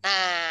kita.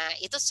 Nah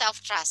itu self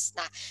trust.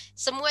 Nah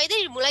semua itu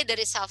dimulai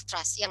dari self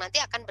trust yang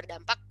nanti akan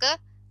berdampak ke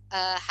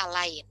hal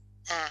lain.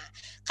 Nah,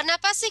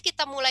 kenapa sih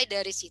kita mulai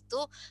dari situ?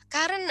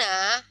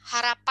 Karena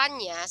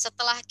harapannya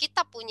setelah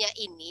kita punya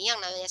ini yang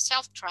namanya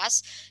self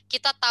trust,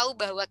 kita tahu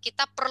bahwa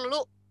kita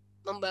perlu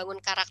membangun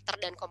karakter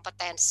dan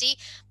kompetensi.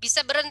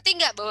 Bisa berhenti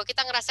nggak bahwa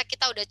kita ngerasa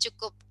kita udah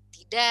cukup?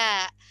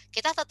 Tidak,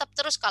 kita tetap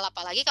terus,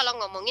 apalagi kalau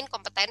ngomongin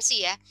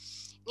kompetensi ya,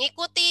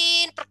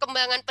 ngikutin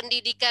perkembangan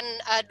pendidikan,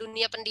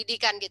 dunia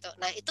pendidikan gitu.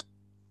 Nah itu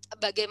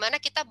bagaimana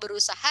kita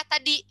berusaha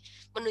tadi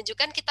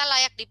menunjukkan kita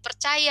layak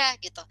dipercaya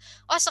gitu.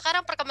 Oh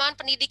sekarang perkembangan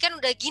pendidikan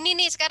udah gini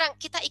nih, sekarang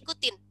kita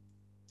ikutin.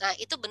 Nah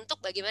itu bentuk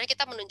bagaimana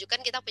kita menunjukkan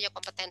kita punya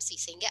kompetensi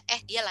sehingga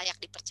dia layak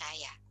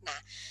dipercaya. Nah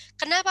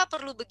kenapa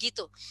perlu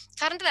begitu?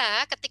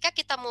 Karena ketika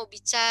kita mau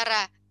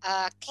bicara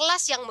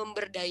kelas yang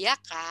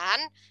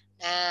memberdayakan,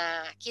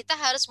 nah kita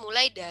harus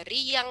mulai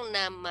dari yang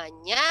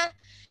namanya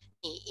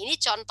ini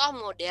contoh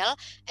model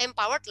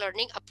empowered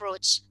learning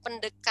approach,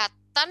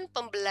 pendekatan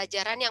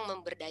pembelajaran yang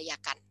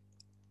memberdayakan.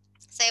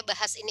 Saya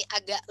bahas ini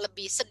agak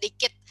lebih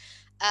sedikit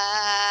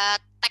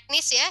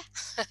teknis ya.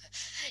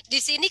 Di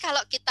sini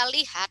kalau kita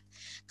lihat,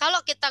 kalau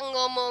kita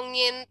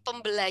ngomongin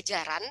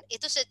pembelajaran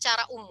itu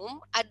secara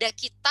umum ada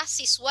kita,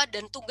 siswa,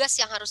 dan tugas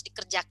yang harus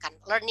dikerjakan,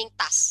 learning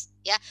task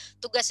ya.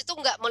 Tugas itu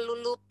nggak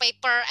melulu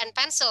paper and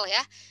pencil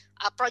ya.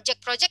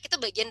 Project-project itu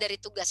bagian dari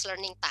tugas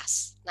learning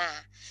task.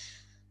 Nah,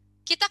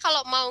 kita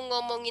kalau mau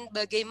ngomongin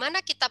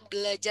bagaimana kita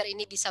belajar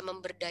ini bisa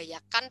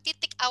memberdayakan,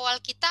 titik awal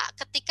kita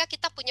ketika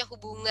kita punya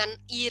hubungan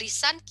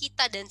irisan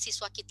kita dan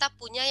siswa kita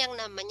punya yang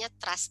namanya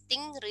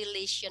trusting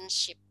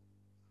relationship.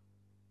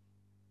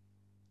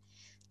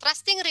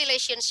 Trusting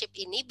relationship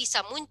ini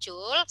bisa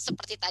muncul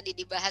seperti tadi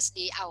dibahas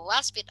di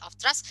awal Speed of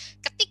Trust,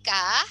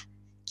 ketika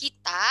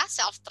kita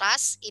self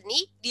trust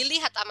ini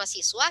dilihat sama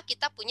siswa,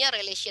 kita punya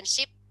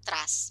relationship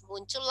trust,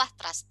 muncullah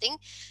trusting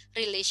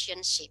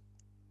relationship.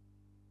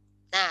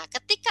 Nah,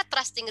 ketika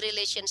trusting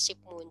relationship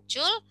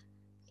muncul,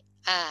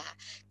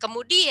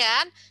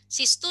 kemudian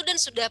si student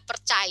sudah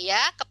percaya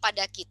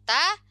kepada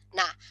kita.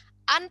 Nah,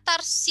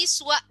 antar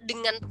siswa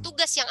dengan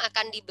tugas yang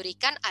akan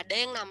diberikan ada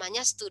yang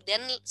namanya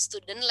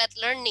student-led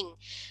learning.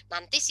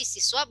 Nanti si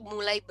siswa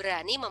mulai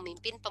berani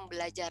memimpin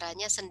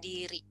pembelajarannya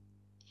sendiri.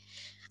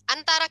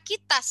 Antara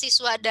kita,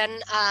 siswa, dan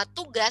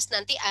tugas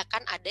nanti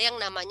akan ada yang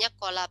namanya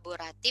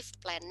collaborative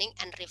planning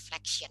and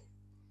reflection.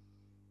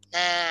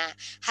 Nah,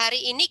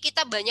 hari ini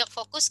kita banyak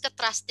fokus ke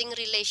trusting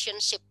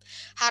relationship.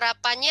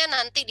 Harapannya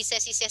nanti di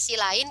sesi-sesi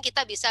lain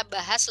kita bisa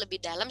bahas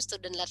lebih dalam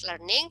student-led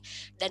learning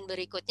dan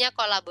berikutnya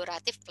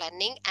collaborative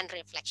planning and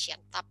reflection.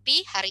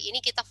 Tapi hari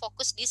ini kita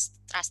fokus di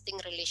trusting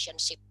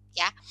relationship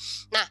ya.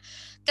 Nah,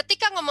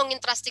 ketika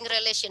ngomongin trusting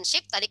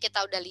relationship, tadi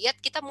kita udah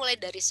lihat kita mulai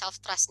dari self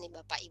trust nih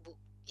Bapak Ibu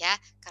ya,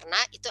 karena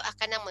itu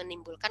akan yang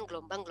menimbulkan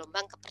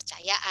gelombang-gelombang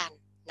kepercayaan.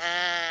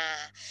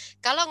 Nah,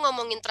 kalau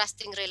ngomongin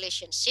trusting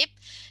relationship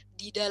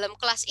di dalam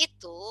kelas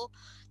itu,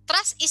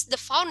 trust is the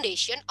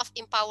foundation of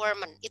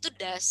empowerment. Itu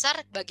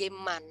dasar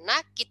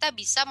bagaimana kita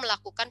bisa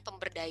melakukan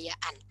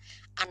pemberdayaan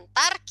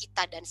antar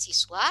kita dan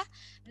siswa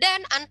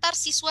dan antar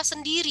siswa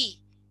sendiri.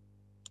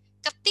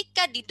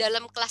 Ketika di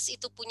dalam kelas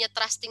itu punya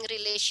trusting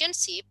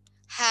relationship,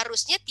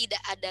 harusnya tidak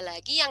ada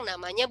lagi yang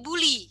namanya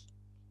bully.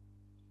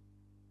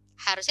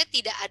 Harusnya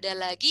tidak ada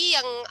lagi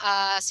yang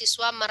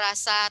siswa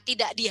merasa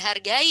tidak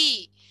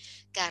dihargai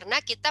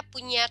karena kita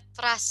punya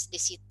trust di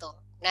situ.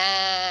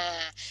 Nah,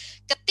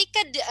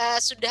 ketika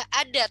sudah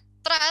ada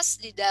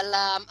trust di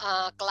dalam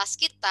kelas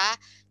kita,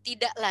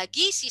 tidak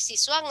lagi si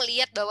siswa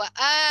ngelihat bahwa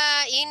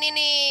ini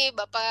nih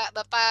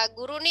bapak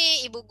guru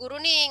nih, ibu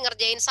guru nih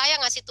ngerjain saya,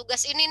 ngasih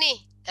tugas ini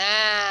nih.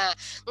 Nah,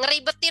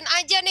 ngeribetin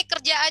aja nih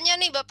kerjaannya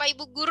nih Bapak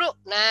Ibu guru.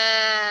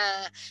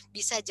 Nah,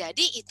 bisa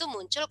jadi itu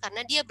muncul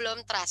karena dia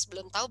belum trust,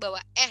 belum tahu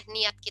bahwa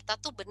niat kita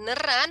tuh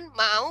beneran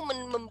mau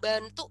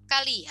membantu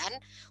kalian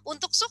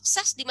untuk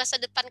sukses di masa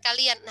depan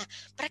kalian. Nah,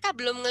 mereka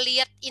belum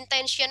ngelihat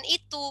intention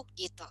itu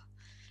gitu.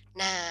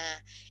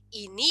 Nah,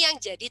 ini yang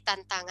jadi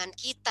tantangan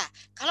kita.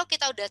 Kalau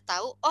kita udah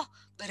tahu, oh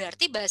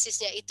berarti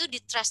basisnya itu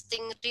di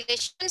trusting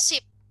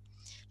relationship.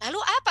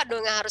 Lalu apa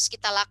dong yang harus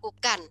kita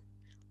lakukan?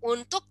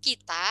 Untuk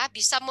kita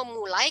bisa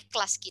memulai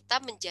kelas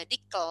kita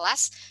menjadi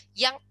kelas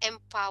yang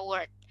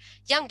empowered,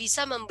 yang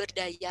bisa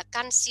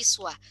memberdayakan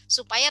siswa.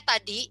 Supaya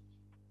tadi,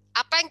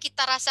 apa yang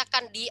kita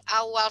rasakan di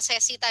awal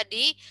sesi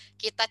tadi,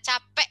 kita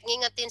capek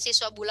ngingetin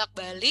siswa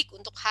bolak-balik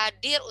untuk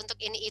hadir, untuk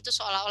ini itu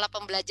seolah-olah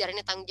pembelajaran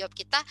ini tanggung jawab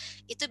kita,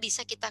 itu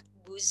bisa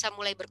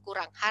mulai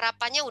berkurang.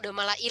 Harapannya udah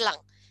malah hilang.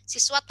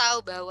 Siswa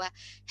tahu bahwa,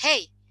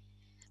 hey,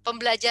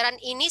 pembelajaran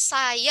ini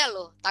saya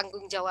loh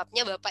tanggung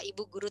jawabnya, Bapak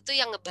Ibu guru tuh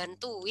yang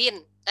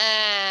ngebantuin.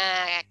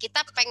 Nah, kita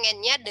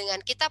pengennya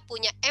dengan kita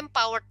punya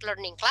empowered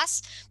learning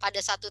class,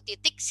 pada satu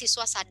titik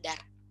siswa sadar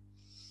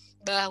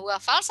bahwa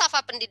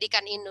falsafah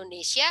pendidikan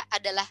Indonesia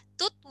adalah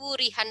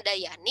Tutwuri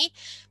Handayani,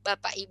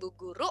 Bapak Ibu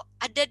guru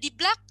ada di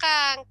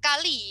belakang,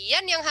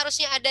 kalian yang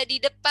harusnya ada di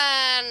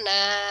depan.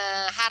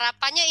 Nah,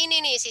 harapannya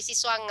ini nih si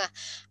siswa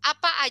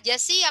apa aja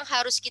sih yang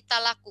harus kita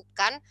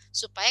lakukan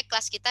supaya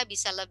kelas kita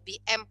bisa lebih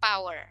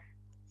empower.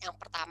 Yang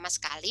pertama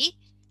sekali,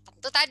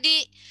 tentu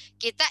tadi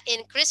kita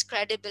increase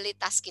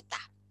kredibilitas kita.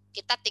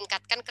 Kita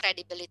tingkatkan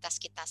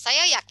kredibilitas kita.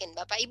 Saya yakin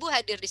Bapak Ibu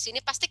hadir di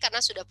sini pasti karena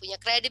sudah punya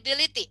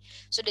credibility,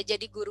 sudah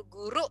jadi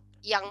guru-guru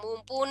yang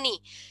mumpuni.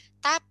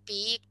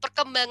 Tapi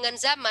perkembangan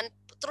zaman,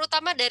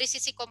 terutama dari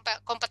sisi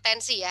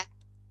kompetensi ya,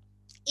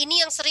 ini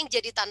yang sering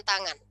jadi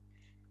tantangan.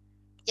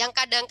 Yang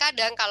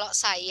kadang-kadang kalau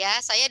saya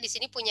di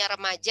sini punya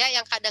remaja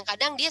yang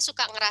kadang-kadang dia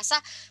suka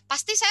ngerasa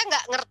pasti saya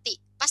nggak ngerti,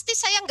 pasti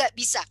saya nggak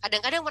bisa.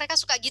 Kadang-kadang mereka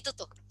suka gitu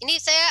tuh.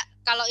 Ini saya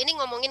kalau ini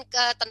ngomongin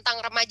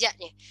tentang remaja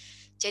nih.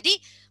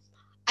 Jadi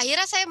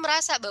akhirnya saya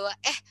merasa bahwa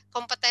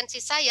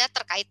kompetensi saya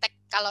terkait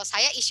kalau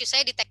saya isu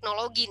saya di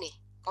teknologi nih,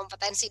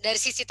 kompetensi dari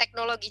sisi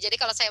teknologi.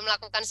 Jadi kalau saya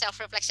melakukan self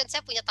reflection,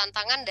 saya punya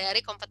tantangan dari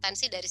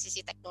kompetensi dari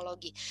sisi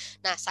teknologi.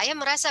 Nah, saya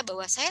merasa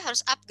bahwa saya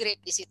harus upgrade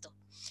di situ.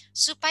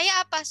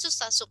 Supaya apa?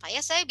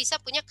 Supaya saya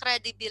bisa punya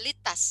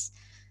kredibilitas.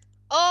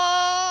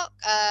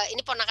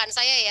 Ini ponakan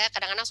saya ya,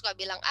 kadang-kadang suka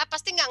bilang,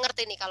 pasti nggak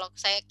ngerti nih kalau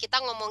kita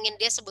ngomongin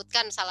dia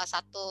sebutkan salah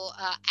satu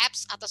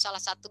apps atau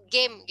salah satu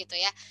game gitu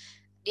ya.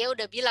 Dia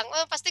udah bilang,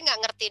 pasti nggak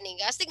ngerti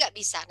nih, pasti nggak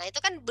bisa. Nah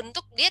itu kan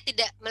bentuk dia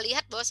tidak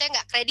melihat bahwa saya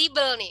nggak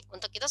kredibel nih.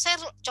 Untuk itu saya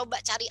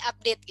coba cari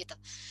update gitu.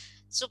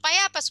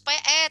 Supaya apa? Supaya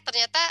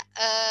ternyata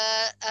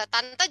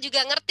tante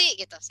juga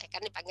ngerti gitu. Saya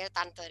kan dipanggil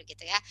tante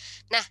gitu ya.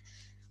 Nah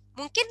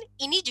mungkin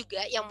ini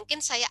juga yang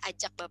mungkin saya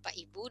ajak Bapak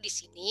Ibu di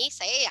sini.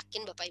 Saya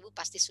yakin Bapak Ibu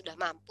pasti sudah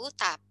mampu,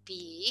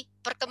 tapi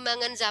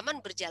perkembangan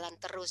zaman berjalan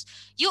terus.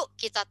 Yuk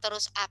kita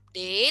terus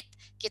update,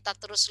 kita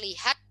terus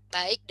lihat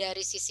baik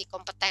dari sisi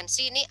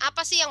kompetensi ini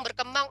apa sih yang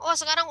berkembang.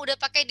 Sekarang udah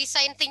pakai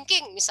design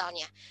thinking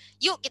misalnya.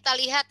 Yuk kita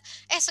lihat,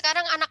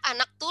 sekarang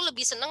anak-anak tuh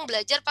lebih senang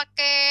belajar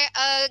pakai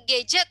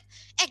gadget.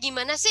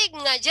 Gimana sih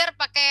ngajar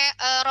pakai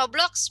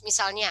Roblox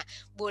misalnya.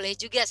 Boleh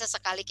juga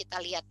sesekali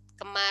kita lihat.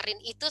 Kemarin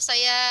itu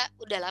saya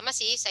udah lama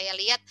sih saya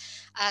lihat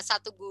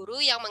satu guru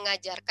yang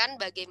mengajarkan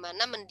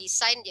bagaimana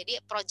mendesain, jadi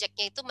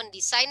proyeknya itu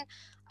mendesain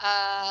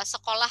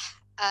sekolah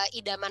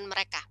idaman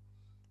mereka.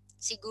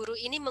 Si guru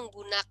ini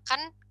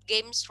menggunakan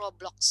games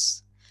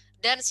Roblox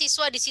dan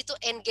siswa di situ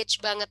engage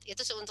banget.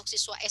 Itu untuk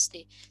siswa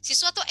SD.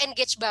 Siswa tuh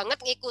engage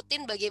banget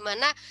ngikutin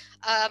bagaimana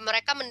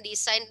mereka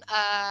mendesain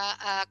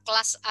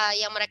kelas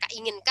yang mereka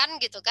inginkan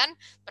gitu kan.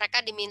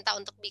 Mereka diminta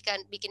untuk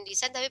bikin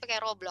desain tapi pakai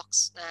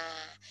Roblox.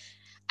 Nah,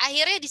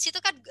 akhirnya di situ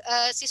kan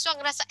siswa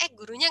ngerasa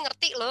gurunya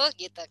ngerti loh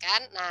gitu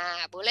kan.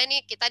 Nah, boleh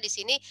nih kita di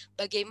sini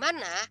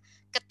bagaimana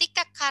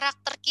ketika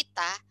karakter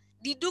kita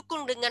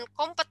didukung dengan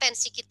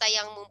kompetensi kita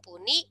yang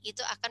mumpuni, itu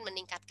akan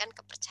meningkatkan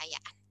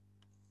kepercayaan.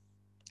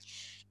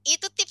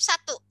 Itu tips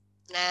 1.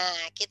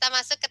 Nah, kita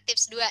masuk ke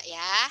tips 2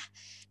 ya.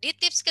 Di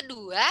tips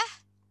kedua,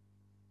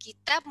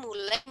 kita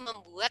mulai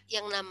membuat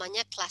yang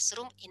namanya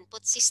classroom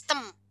input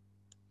system.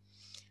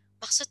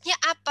 Maksudnya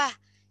apa?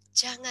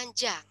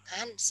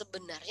 Jangan-jangan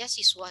sebenarnya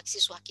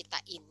siswa-siswa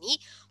kita ini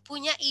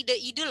punya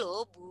ide-ide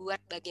loh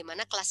buat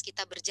bagaimana kelas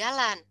kita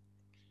berjalan.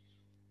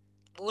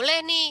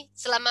 Boleh nih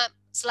selama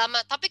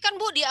tapi kan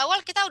Bu di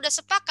awal kita udah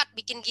sepakat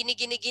bikin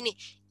gini.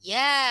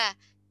 Ya,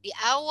 di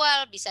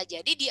awal bisa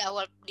jadi di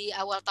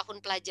awal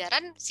tahun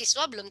pelajaran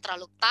siswa belum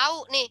terlalu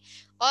tahu nih.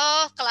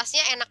 Oh,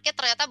 kelasnya enaknya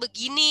ternyata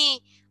begini.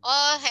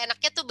 Oh,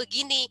 enaknya tuh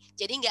begini.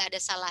 Jadi nggak ada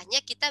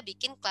salahnya kita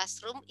bikin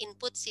classroom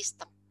input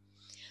system.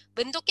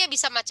 Bentuknya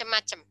bisa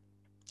macam-macam.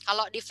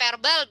 Kalau di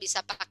verbal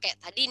bisa pakai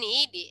tadi nih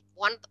di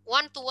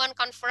one to one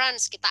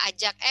conference, kita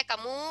ajak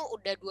kamu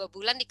udah 2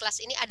 bulan di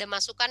kelas ini, ada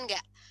masukan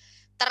nggak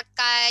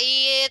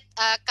terkait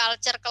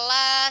culture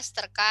kelas,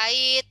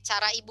 terkait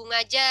cara ibu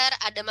ngajar,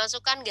 ada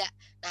masukan nggak?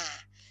 Nah,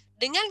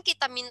 dengan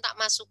kita minta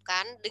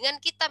masukan,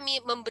 dengan kita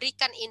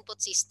memberikan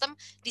input system,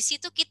 di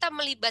situ kita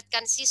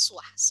melibatkan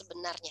siswa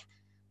sebenarnya.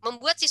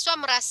 Membuat siswa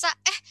merasa,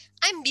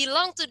 I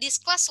belong to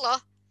this class loh.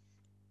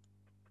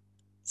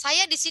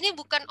 Saya di sini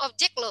bukan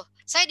objek loh.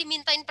 Saya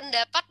dimintain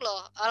pendapat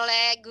loh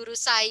oleh guru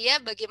saya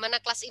bagaimana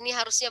kelas ini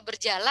harusnya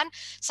berjalan.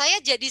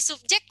 Saya jadi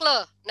subjek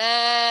loh.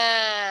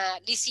 Nah,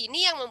 di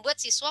sini yang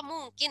membuat siswa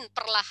mungkin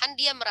perlahan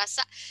dia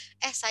merasa,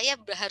 saya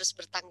harus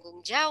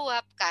bertanggung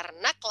jawab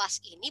karena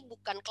kelas ini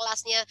bukan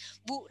kelasnya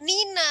Bu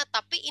Nina,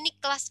 tapi ini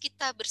kelas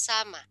kita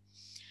bersama.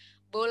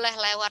 Boleh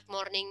lewat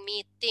morning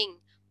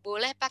meeting,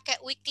 boleh pakai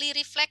weekly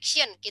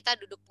reflection, kita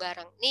duduk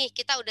bareng. Nih,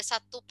 kita udah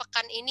 1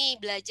 pekan ini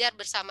belajar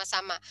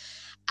bersama-sama.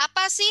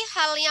 Apa sih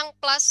hal yang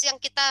plus yang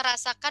kita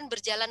rasakan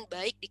berjalan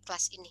baik di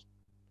kelas ini?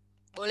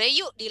 Boleh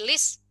yuk di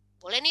list.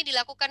 Boleh nih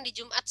dilakukan di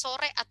Jumat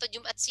sore atau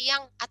Jumat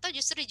siang atau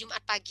justru di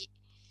Jumat pagi.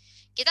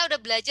 Kita udah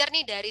belajar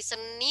nih dari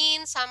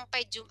Senin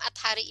sampai Jumat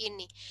hari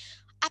ini.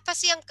 Apa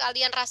sih yang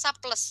kalian rasa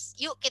plus?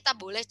 Yuk kita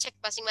boleh cek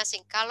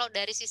masing-masing. Kalau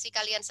dari sisi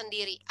kalian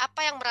sendiri,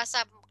 apa yang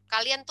merasa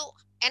kalian tuh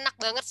enak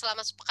banget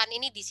selama sepekan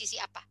ini di sisi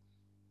apa?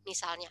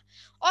 Misalnya,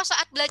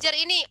 saat belajar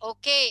ini,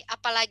 oke,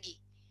 apa lagi?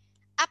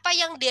 Apa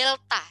yang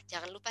delta?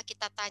 Jangan lupa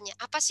kita tanya,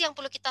 apa sih yang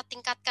perlu kita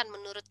tingkatkan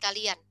menurut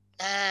kalian?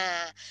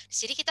 Nah, di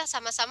sini kita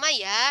sama-sama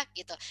ya,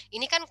 gitu.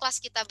 Ini kan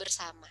kelas kita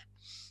bersama.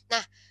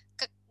 Nah,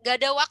 gak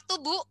ada waktu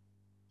Bu.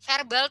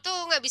 Verbal tuh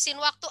ngabisin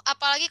waktu,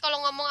 apalagi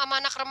kalau ngomong sama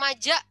anak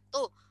remaja,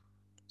 tuh.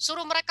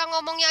 Suruh mereka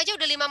ngomongnya aja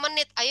udah 5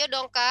 menit. Ayo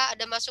dong Kak,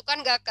 ada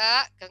masukan gak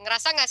Kak?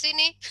 Ngerasa gak sih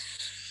nih?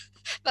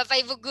 Bapak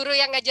Ibu guru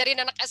yang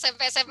ngajarin anak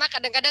SMP SMA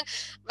kadang-kadang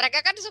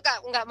mereka kan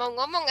suka nggak mau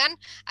ngomong kan,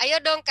 ayo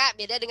dong Kak,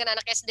 beda dengan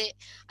anak SD,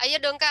 ayo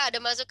dong Kak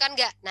ada masukan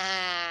nggak?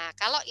 Nah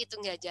kalau itu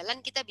nggak jalan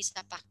kita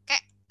bisa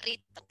pakai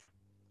written,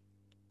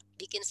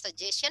 bikin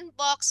suggestion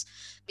box,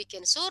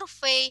 bikin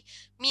survei,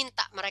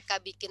 minta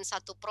mereka bikin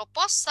satu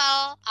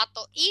proposal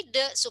atau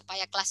ide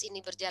supaya kelas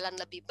ini berjalan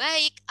lebih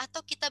baik, atau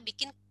kita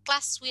bikin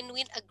class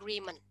win-win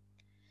agreement.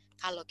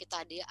 Kalau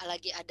kita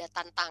lagi ada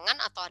tantangan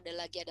atau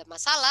lagi ada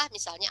masalah,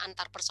 misalnya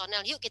antar personel,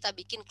 yuk kita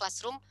bikin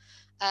classroom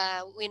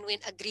win-win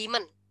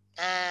agreement.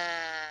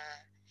 Nah,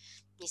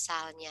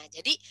 misalnya.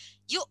 Jadi,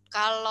 yuk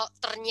kalau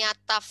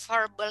ternyata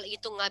verbal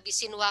itu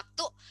ngabisin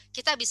waktu,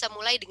 kita bisa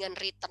mulai dengan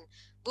written.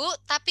 Bu,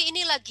 tapi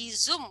ini lagi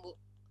Zoom, Bu.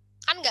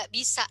 Kan nggak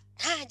bisa.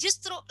 Nah,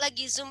 justru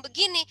lagi Zoom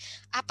begini.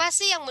 Apa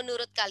sih yang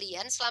menurut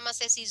kalian selama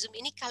sesi Zoom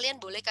ini kalian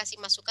boleh kasih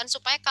masukan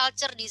supaya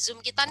culture di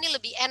Zoom kita ini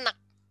lebih enak?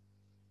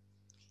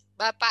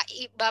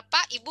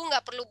 Bapak, Ibu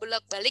nggak perlu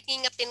bolak-balik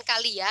ngingetin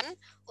kalian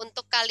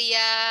untuk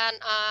kalian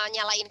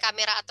nyalain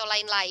kamera atau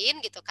lain-lain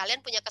gitu.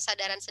 Kalian punya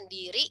kesadaran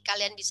sendiri,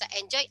 kalian bisa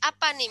enjoy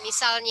apa nih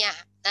misalnya.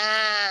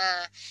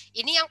 Nah,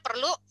 ini yang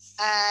perlu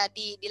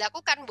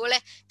dilakukan. Boleh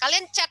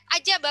kalian chat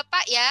aja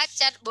Bapak ya,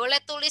 chat,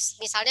 boleh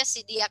tulis misalnya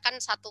sediakan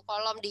 1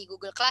 kolom di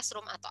Google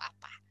Classroom atau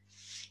apa.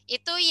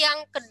 Itu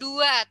yang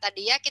kedua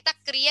tadi ya, kita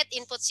create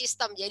input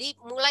system. Jadi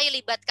mulai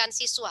libatkan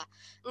siswa.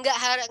 Enggak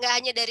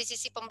hanya dari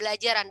sisi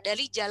pembelajaran,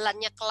 dari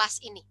jalannya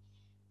kelas ini.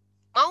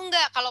 Mau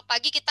enggak kalau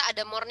pagi kita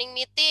ada morning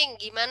meeting,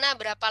 gimana,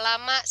 berapa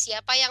lama,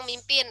 siapa yang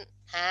mimpin?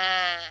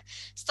 Nah,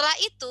 setelah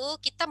itu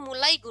kita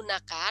mulai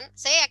gunakan,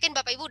 saya yakin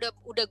Bapak Ibu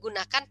udah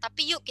gunakan,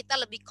 tapi yuk kita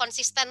lebih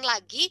konsisten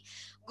lagi,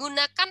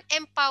 gunakan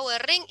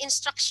empowering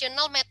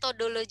instructional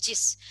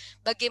methodologies.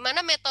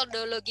 Bagaimana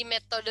metodologi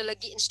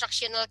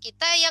instructional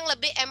kita yang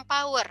lebih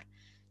empower?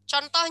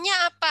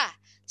 Contohnya apa?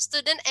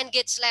 Student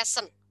engaged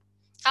lesson.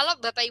 Kalau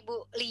Bapak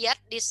Ibu lihat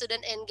di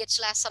student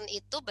engaged lesson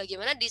itu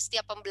bagaimana di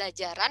setiap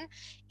pembelajaran,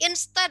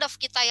 instead of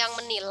kita yang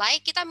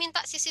menilai, kita minta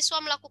si siswa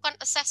melakukan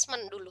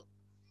assessment dulu.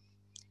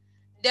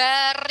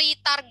 dari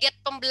target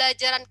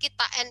pembelajaran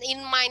kita end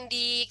in mind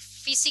di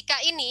fisika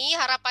ini,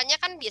 harapannya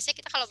kan biasanya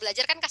kita kalau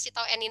belajar kan kasih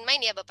tahu end in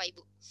mind ya Bapak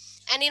Ibu.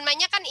 End in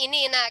mind-nya kan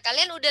ini. Nah,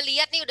 kalian udah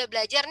lihat nih, udah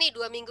belajar nih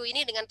 2 minggu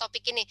ini dengan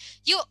topik ini.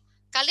 Yuk,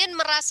 kalian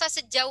merasa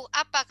sejauh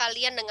apa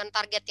kalian dengan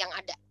target yang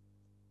ada?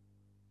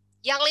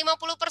 Yang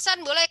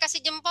 50% boleh kasih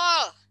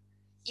jempol.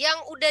 Yang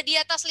udah di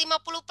atas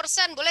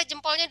 50% boleh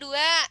jempolnya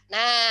 2.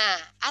 Nah,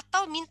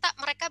 atau minta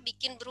mereka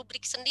bikin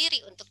rubrik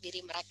sendiri untuk diri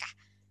mereka.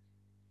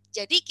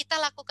 Jadi kita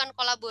lakukan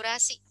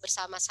kolaborasi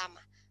bersama-sama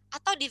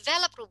atau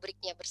develop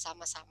rubriknya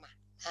bersama-sama.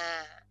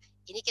 Nah,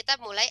 ini kita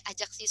mulai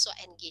ajak siswa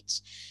engage.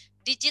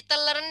 Digital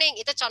learning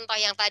itu contoh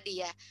yang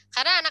tadi ya.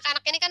 Karena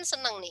anak-anak ini kan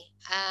senang nih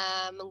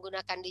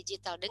menggunakan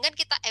digital. Dengan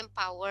kita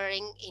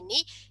empowering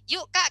ini,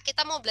 yuk Kak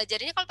kita mau belajar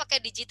ini kalau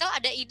pakai digital,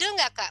 ada ide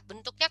nggak Kak?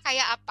 Bentuknya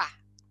kayak apa?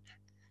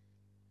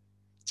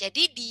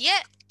 Jadi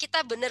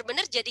kita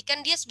benar-benar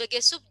jadikan dia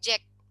sebagai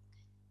subjek.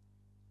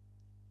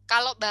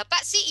 Kalau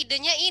Bapak sih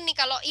idenya ini,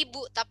 kalau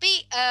Ibu,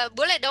 tapi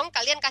boleh dong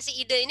kalian kasih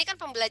ide, ini kan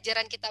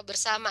pembelajaran kita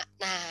bersama.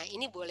 Nah,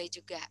 ini boleh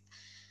juga.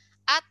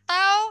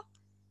 Atau,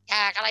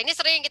 ya kalau ini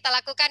sering kita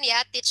lakukan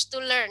ya, teach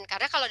to learn.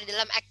 Karena kalau di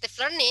dalam active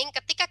learning,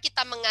 ketika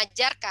kita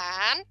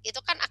mengajarkan,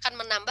 itu kan akan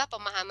menambah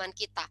pemahaman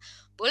kita.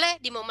 Boleh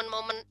di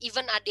momen-momen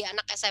even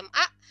anak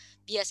SMA,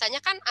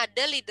 biasanya kan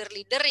ada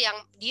leader-leader yang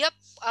dia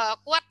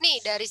kuat nih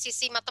dari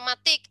sisi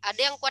matematik,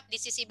 ada yang kuat di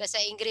sisi bahasa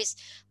Inggris.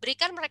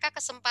 Berikan mereka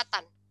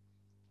kesempatan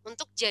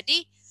untuk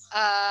jadi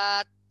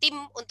tim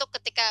untuk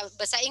ketika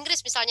bahasa Inggris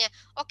misalnya.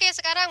 Oke,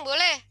 sekarang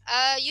boleh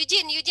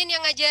Eugene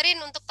yang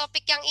ngajarin untuk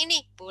topik yang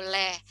ini.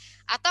 Boleh.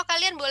 Atau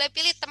kalian boleh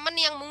pilih teman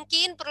yang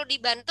mungkin perlu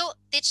dibantu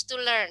teach to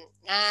learn.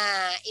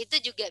 Nah, itu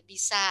juga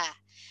bisa.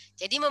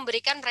 Jadi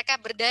memberikan mereka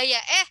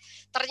berdaya.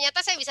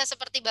 Ternyata saya bisa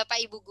seperti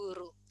Bapak Ibu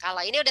guru.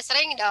 Kalau ini udah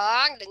sering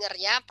dong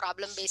dengarnya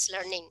problem based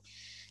learning.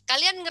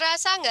 Kalian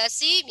ngerasa nggak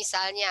sih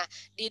misalnya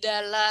di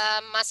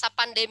dalam masa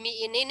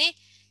pandemi ini nih,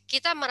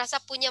 kita merasa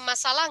punya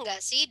masalah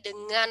nggak sih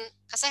dengan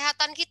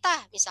kesehatan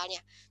kita misalnya,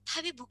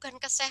 tapi bukan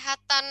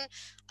kesehatan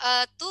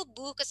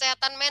tubuh,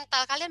 kesehatan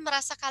mental. Kalian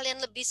merasa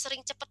kalian lebih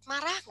sering cepat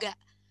marah nggak?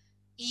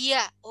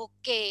 Iya,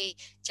 oke.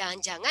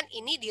 Jangan-jangan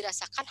ini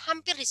dirasakan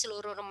hampir di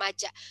seluruh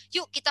remaja.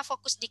 Yuk kita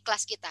fokus di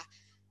kelas kita.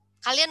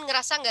 Kalian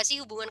ngerasa nggak sih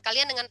hubungan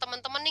kalian dengan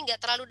teman-teman nih nggak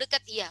terlalu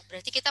dekat? Iya,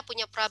 berarti kita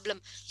punya problem.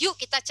 Yuk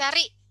kita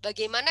cari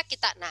bagaimana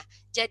kita. Nah,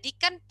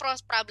 jadikan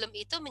problem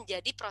itu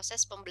menjadi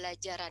proses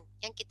pembelajaran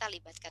yang kita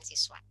libatkan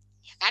siswa.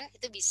 Ya kan?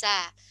 Itu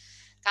bisa.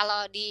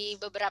 Kalau di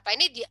beberapa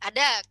ini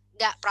ada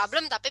nggak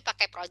problem tapi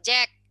pakai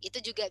project,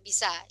 itu juga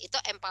bisa. Itu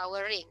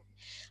empowering.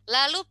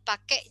 Lalu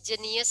pakai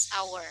genius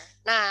hour.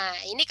 Nah,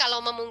 ini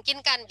kalau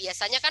memungkinkan,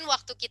 biasanya kan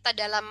waktu kita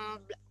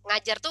dalam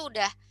ngajar tuh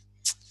udah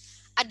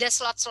ada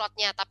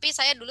slot-slotnya, tapi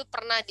saya dulu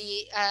pernah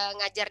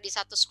ngajar di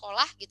satu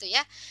sekolah gitu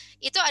ya,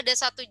 itu ada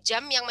 1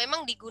 jam yang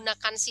memang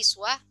digunakan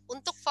siswa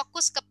untuk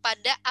fokus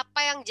kepada apa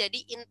yang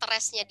jadi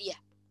interestnya dia.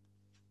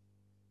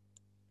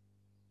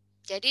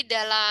 Jadi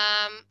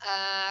dalam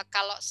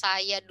kalau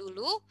saya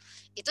dulu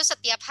itu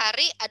setiap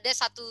hari ada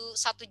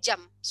satu jam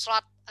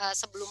slot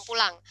sebelum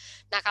pulang.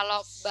 Nah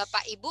kalau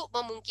Bapak Ibu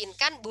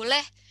memungkinkan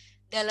boleh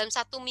dalam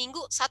 1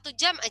 minggu 1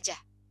 jam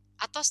aja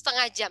atau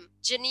setengah jam.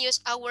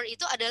 Genius hour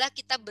itu adalah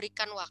kita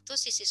berikan waktu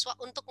si siswa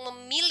untuk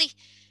memilih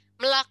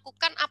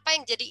melakukan apa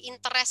yang jadi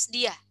interest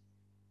dia.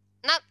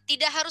 Nah,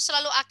 tidak harus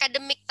selalu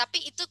akademik,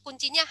 tapi itu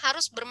kuncinya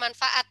harus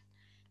bermanfaat.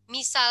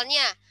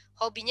 Misalnya,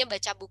 hobinya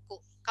baca buku.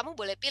 Kamu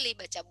boleh pilih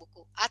baca buku.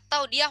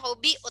 Atau dia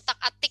hobi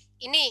otak-atik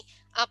ini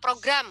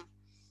program.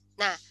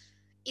 Nah,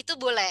 itu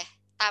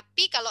boleh.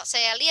 Tapi kalau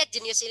saya lihat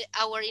Genius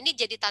Hour ini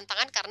jadi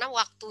tantangan karena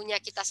waktunya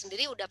kita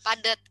sendiri udah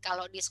padat.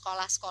 Kalau di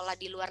sekolah-sekolah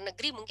di luar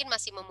negeri mungkin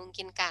masih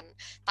memungkinkan.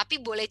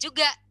 Tapi boleh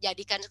juga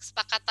jadikan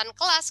kesepakatan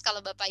kelas kalau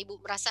Bapak Ibu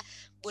merasa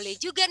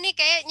boleh juga nih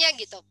kayaknya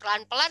gitu.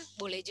 Pelan-pelan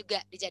boleh juga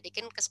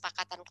dijadikan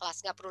kesepakatan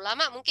kelas. Nggak perlu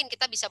lama, mungkin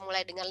kita bisa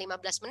mulai dengan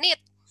 15 menit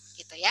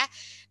gitu ya.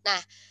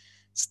 Nah,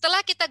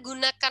 setelah kita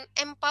gunakan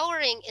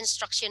empowering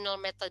instructional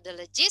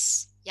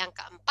methodologies, yang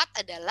keempat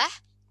adalah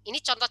ini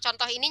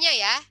contoh-contoh ininya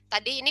ya.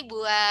 Tadi ini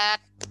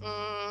buat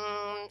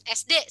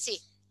SD sih.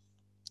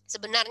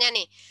 Sebenarnya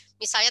nih,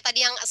 misalnya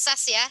tadi yang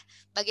assess ya.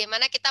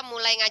 Bagaimana kita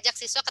mulai ngajak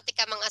siswa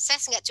ketika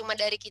mengassess, nggak cuma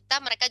dari kita,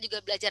 mereka juga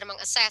belajar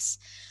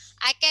mengassess.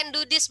 I can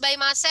do this by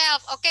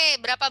myself. Oke,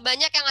 berapa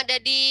banyak yang ada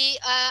di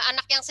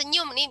anak yang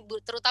senyum nih,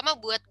 terutama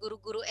buat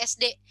guru-guru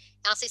SD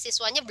yang si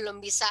siswanya belum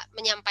bisa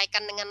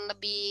menyampaikan dengan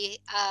lebih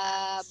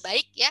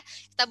baik ya.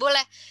 Kita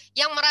boleh.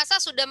 Yang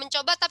merasa sudah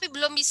mencoba tapi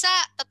belum bisa,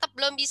 tetap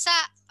belum bisa,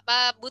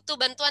 butuh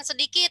bantuan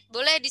sedikit,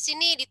 boleh di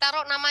sini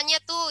ditaruh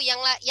namanya tuh yang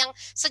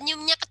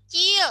senyumnya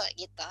kecil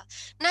gitu.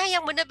 Nah,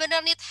 yang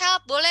benar-benar need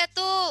help boleh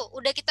tuh.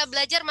 Udah kita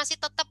belajar masih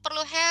tetap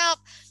perlu help.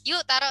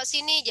 Yuk taruh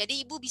sini.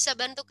 Jadi ibu bisa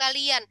bantu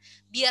kalian.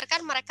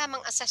 Biarkan mereka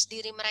mengakses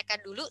diri mereka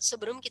dulu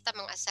sebelum kita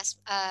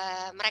mengakses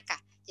mereka.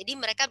 Jadi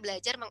mereka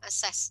belajar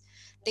mengakses.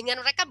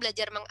 Dengan mereka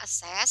belajar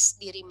mengakses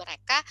diri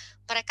mereka,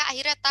 mereka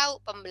akhirnya tahu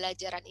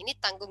pembelajaran ini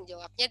tanggung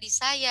jawabnya di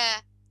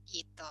saya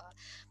gitu.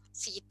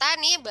 Sita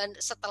nih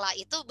setelah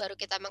itu baru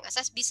kita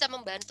mengakses bisa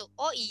membantu.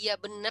 Oh iya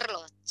bener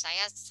loh,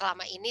 saya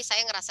selama ini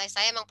saya ngerasa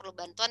saya emang perlu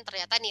bantuan,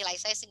 ternyata nilai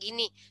saya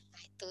segini.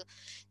 Nah itu,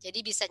 jadi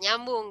bisa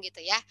nyambung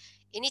gitu ya.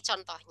 Ini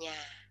contohnya.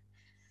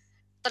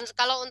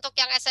 Kalau untuk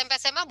yang SMP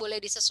SMA boleh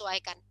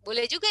disesuaikan.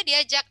 Boleh juga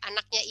diajak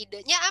anaknya,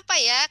 idenya apa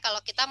ya kalau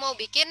kita mau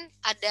bikin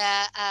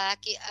ada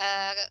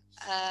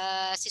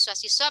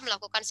siswa-siswa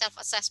melakukan self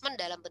assessment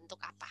dalam bentuk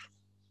apa.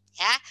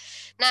 Ya.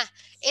 Nah,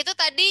 itu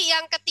tadi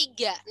yang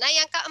ketiga. Nah,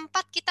 yang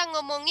keempat kita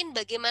ngomongin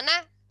bagaimana,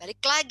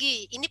 balik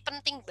lagi. Ini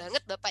penting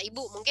banget Bapak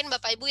Ibu. Mungkin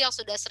Bapak Ibu yang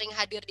sudah sering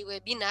hadir di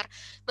webinar,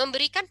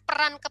 memberikan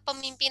peran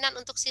kepemimpinan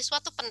untuk siswa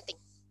itu penting.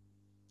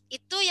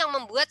 Itu yang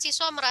membuat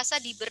siswa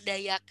merasa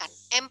diberdayakan,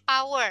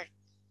 empowered.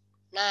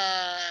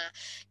 Nah,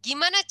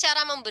 gimana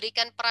cara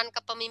memberikan peran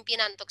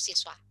kepemimpinan untuk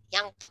siswa?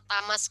 Yang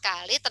pertama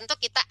sekali tentu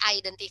kita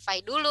identify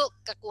dulu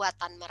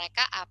kekuatan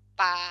mereka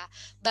apa,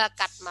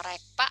 bakat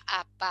mereka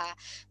apa,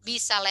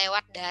 bisa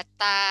lewat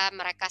data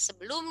mereka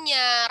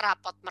sebelumnya,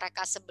 rapot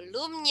mereka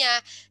sebelumnya,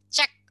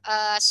 cek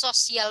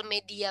sosial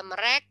media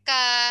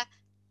mereka.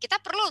 Kita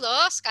perlu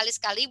loh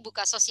sekali-sekali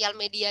buka sosial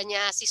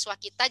medianya siswa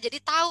kita, jadi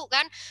tahu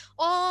kan,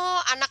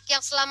 oh anak yang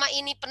selama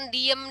ini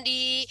pendiam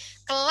di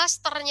kelas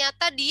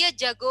ternyata dia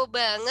jago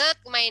banget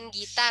main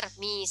gitar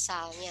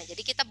misalnya. Jadi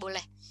kita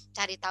boleh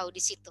cari tahu di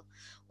situ.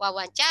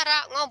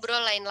 Wawancara, ngobrol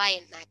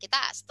lain-lain. Nah,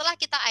 setelah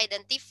kita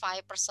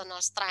identify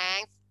personal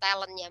strength,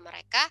 talentnya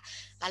mereka,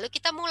 lalu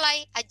kita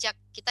mulai ajak,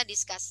 kita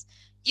discuss.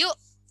 Yuk,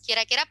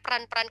 kira-kira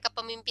peran-peran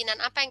kepemimpinan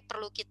apa yang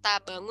perlu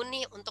kita bangun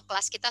nih untuk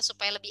kelas kita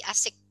supaya lebih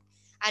asik.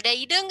 Ada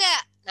ide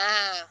nggak?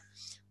 Nah,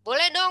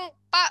 boleh dong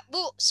Pak,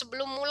 Bu,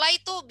 sebelum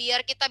mulai tuh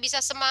biar kita bisa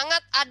semangat,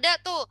 ada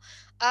tuh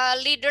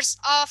leaders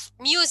of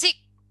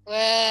music.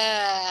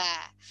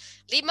 Wah,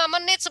 5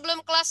 menit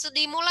sebelum kelas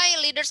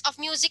dimulai, leaders of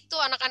music tuh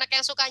anak-anak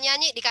yang suka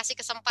nyanyi dikasih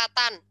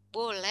kesempatan.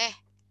 Boleh.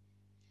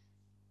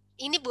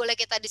 Ini boleh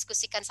kita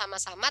diskusikan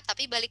sama-sama,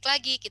 tapi balik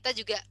lagi kita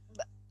juga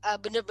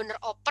benar-benar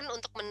open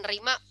untuk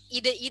menerima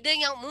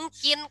ide-ide yang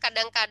mungkin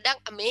kadang-kadang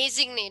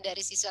amazing nih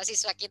dari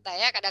siswa-siswa kita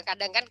ya.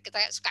 Kadang-kadang kan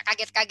kita suka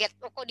kaget-kaget,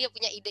 oh kok dia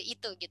punya ide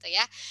itu gitu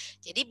ya.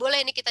 Jadi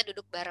boleh nih kita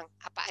duduk bareng,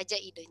 apa aja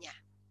idenya.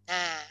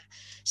 Nah,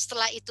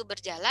 setelah itu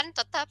berjalan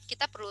tetap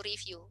kita perlu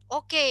review.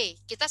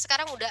 Oke, kita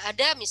sekarang udah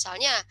ada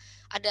misalnya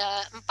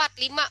ada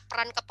 4-5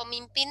 peran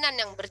kepemimpinan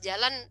yang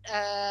berjalan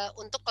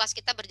untuk kelas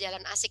kita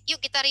berjalan asik.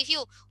 Yuk kita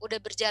review, udah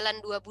berjalan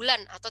 2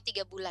 bulan atau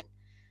 3 bulan.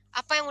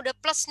 Apa yang udah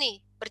plus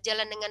nih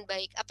berjalan dengan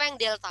baik, apa yang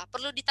delta,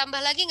 perlu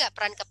ditambah lagi nggak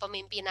peran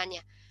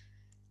kepemimpinannya?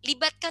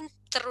 Libatkan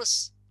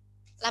terus.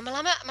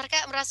 Lama-lama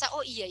mereka merasa,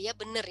 oh iya ya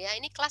bener ya,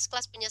 ini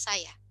kelas-kelas punya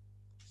saya.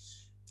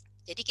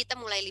 Jadi kita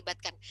mulai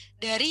libatkan.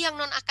 Dari yang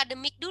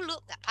non-akademik dulu,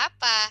 nggak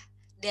apa-apa.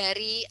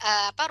 Dari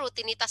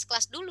rutinitas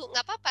kelas dulu,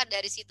 nggak apa-apa,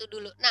 dari situ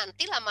dulu.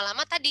 Nanti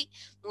lama-lama tadi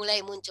mulai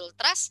muncul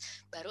trust,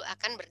 baru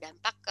akan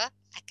berdampak ke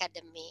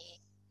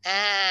akademik.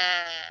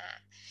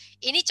 Nah,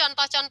 ini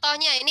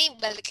contoh-contohnya, ini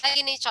balik lagi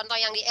nih contoh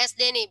yang di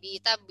SD nih,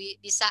 kita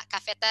bisa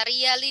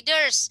cafeteria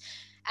leaders,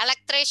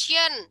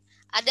 electrician,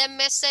 ada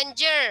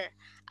messenger,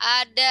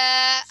 ada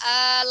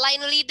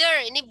line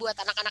leader, ini buat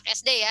anak-anak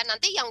SD ya,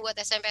 nanti yang buat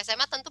SMP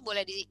SMA tentu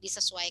boleh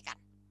disesuaikan.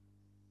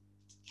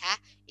 Ya,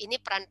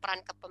 ini peran-peran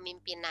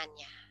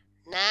kepemimpinannya.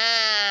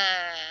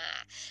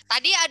 Nah,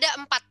 tadi ada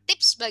 4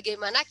 tips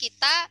bagaimana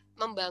kita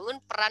membangun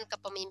peran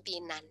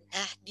kepemimpinan.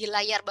 Nah, di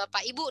layar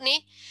Bapak Ibu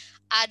nih,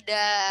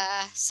 ada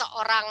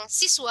seorang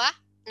siswa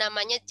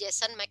namanya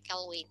Jason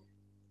McElwain.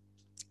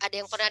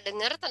 Ada yang pernah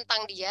dengar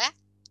tentang dia?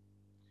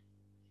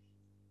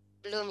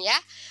 Belum ya?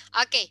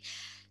 Oke,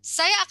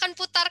 saya akan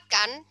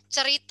putarkan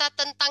cerita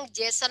tentang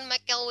Jason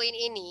McElwain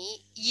ini,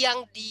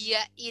 yang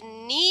dia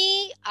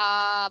ini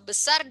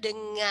besar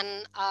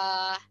dengan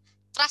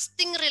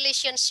trusting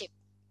relationship.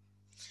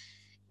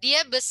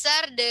 Dia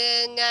besar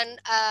dengan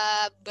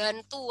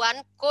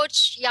bantuan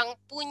coach yang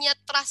punya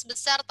trust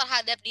besar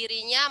terhadap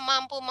dirinya,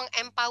 mampu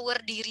mengempower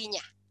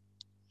dirinya.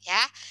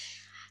 Ya,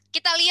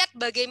 kita lihat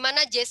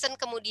bagaimana Jason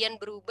kemudian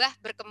berubah,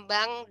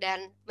 berkembang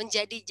dan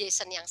menjadi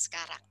Jason yang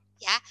sekarang.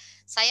 Ya,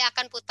 saya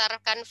akan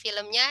putarkan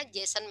filmnya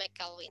Jason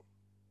McElwain.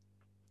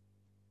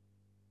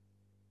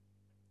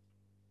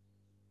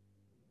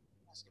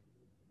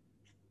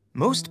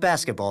 Most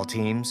basketball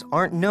teams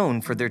aren't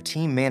known for their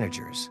team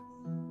managers.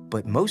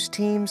 But most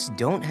teams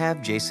don't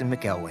have Jason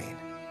McElwain.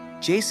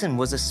 Jason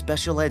was a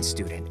special ed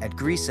student at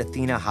Greece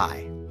Athena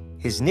High.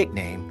 His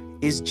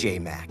nickname is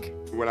J-Mac.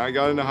 When I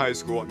got into high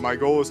school, my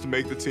goal was to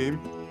make the team,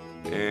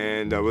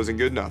 and I wasn't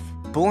good enough.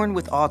 Born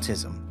with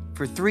autism,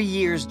 for 3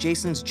 years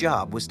Jason's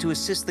job was to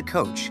assist the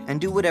coach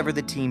and do whatever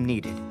the team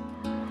needed.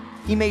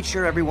 He made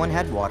sure everyone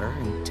had water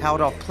and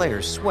towed off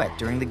players' sweat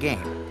during the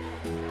game.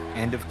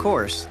 And of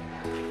course,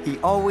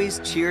 he always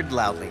cheered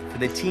loudly for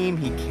the team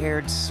he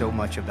cared so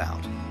much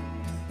about.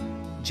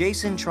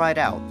 Jason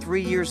tried out 3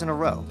 years in a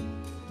row,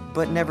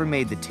 but never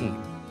made the team.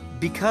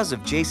 Because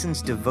of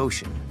Jason's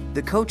devotion,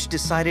 the coach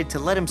decided to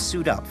let him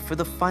suit up for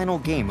the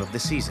final game of the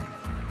season.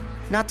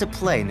 Not to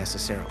play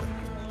necessarily,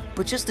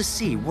 but just to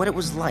see what it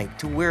was like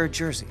to wear a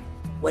jersey.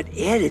 What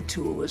added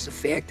to it was the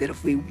fact that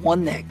if we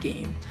won that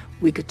game,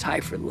 we could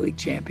tie for the league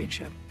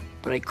championship.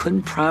 But I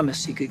couldn't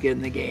promise he could get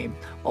in the game,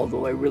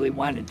 although I really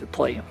wanted to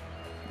play him.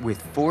 With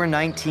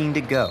 4:19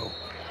 to go,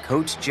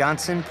 Coach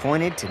Johnson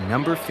pointed to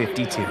number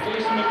 52.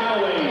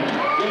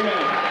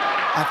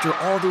 After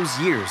all those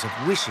years of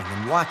wishing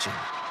and watching,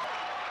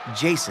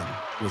 Jason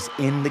was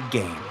in the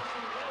game.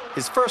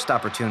 His first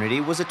opportunity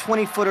was a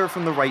 20-footer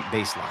from the right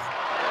baseline.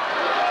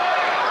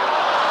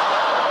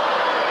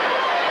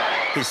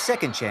 His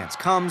second chance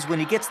comes when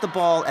he gets the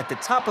ball at the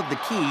top of the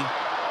key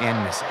and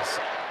misses.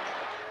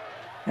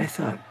 I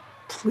thought,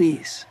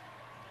 please,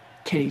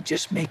 can he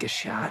just make a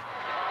shot?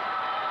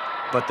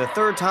 But the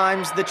third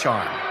time's the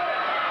charm.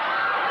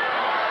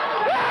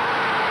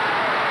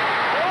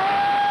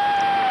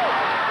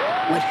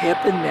 What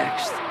happened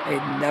next, I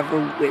had never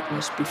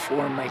witnessed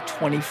before in my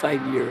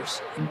 25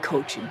 years in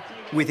coaching.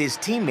 With his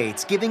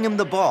teammates giving him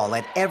the ball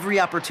at every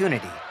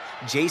opportunity,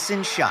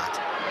 Jason shot.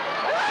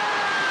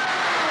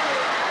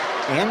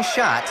 And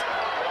shot.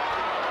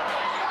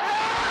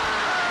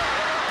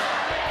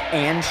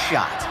 And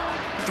shot.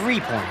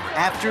 Three-pointer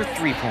after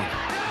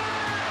three-pointer.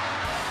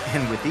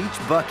 And with each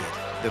bucket,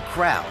 the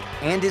crowd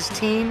and his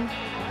team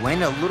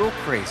went a little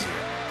crazier.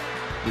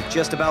 With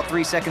just about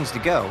 3 seconds to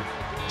go,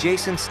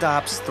 Jason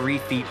stops 3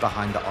 feet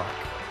behind the arc.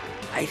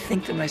 I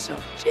think to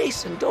myself,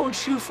 Jason, don't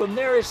shoot from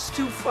there, it's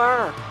too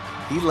far.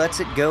 He lets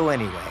it go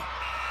anyway.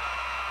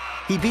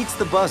 He beats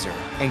the buzzer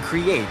and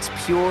creates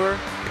pure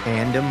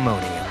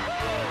pandemonium.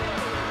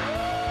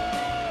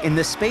 In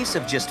the space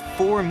of just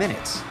 4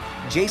 minutes,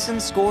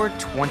 Jason scored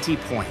 20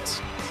 points,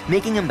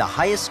 making him the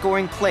highest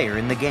scoring player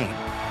in the game.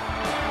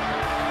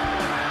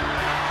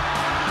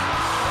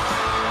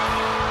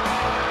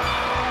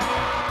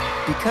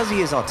 Because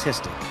he is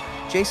autistic,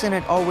 Jason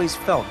had always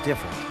felt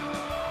different,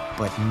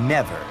 but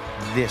never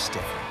this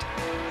different.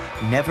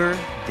 Never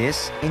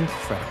this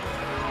incredible.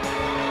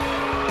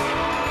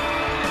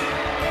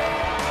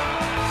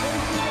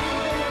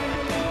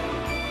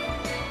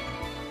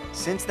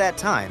 Since that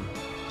time,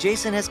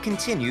 Jason has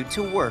continued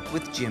to work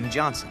with Jim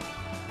Johnson,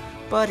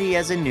 but he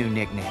has a new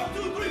nickname,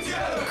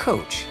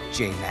 Coach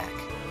J-Mac.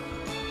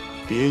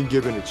 Being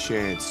given a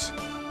chance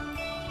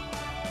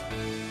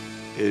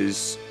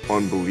is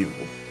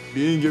unbelievable.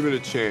 Being given a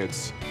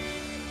chance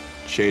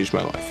changed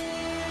my life.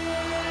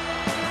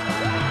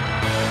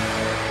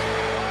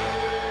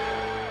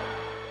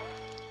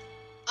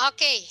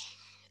 Oke,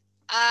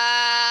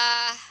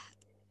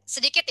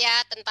 sedikit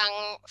ya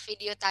tentang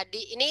video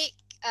tadi. Ini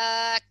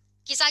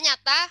kisah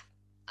nyata,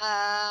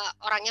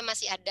 orangnya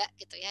masih ada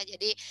gitu ya.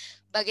 Jadi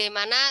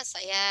bagaimana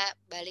saya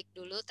balik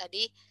dulu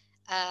tadi,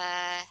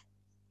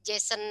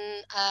 Jason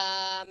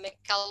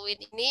McElwin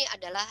ini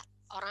adalah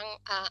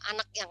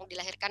anak yang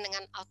dilahirkan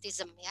dengan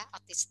autism ya,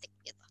 autistik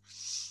gitu.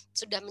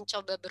 Sudah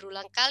mencoba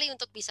berulang kali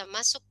untuk bisa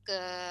masuk ke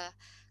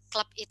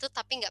klub itu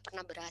tapi nggak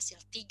pernah berhasil.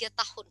 3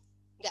 tahun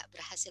nggak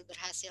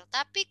berhasil.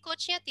 Tapi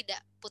coachnya tidak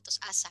putus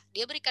asa.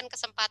 Dia berikan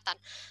kesempatan.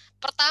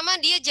 Pertama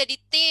dia jadi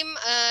tim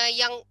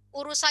yang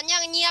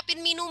urusannya nyiapin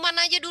minuman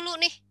aja dulu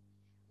nih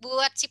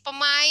buat si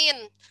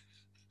pemain.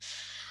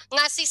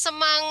 Ngasih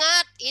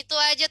semangat, itu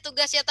aja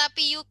tugasnya,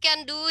 tapi you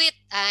can do it.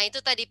 Nah, itu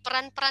tadi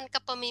peran-peran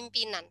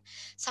kepemimpinan.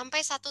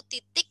 Sampai satu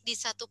titik di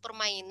satu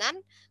permainan,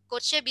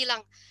 coachnya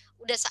bilang,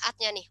 udah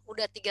saatnya nih,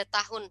 udah 3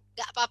 tahun,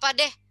 gak apa-apa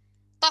deh.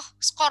 Toh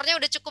skornya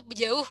udah cukup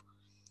jauh.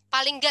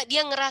 Paling gak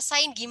dia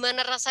ngerasain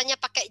gimana rasanya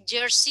pakai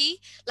jersey,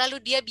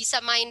 lalu dia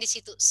bisa main di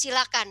situ.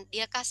 Silakan,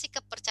 dia kasih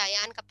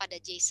kepercayaan kepada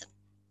Jason.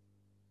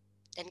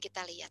 Dan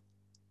kita lihat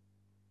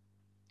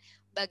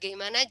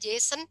bagaimana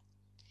Jason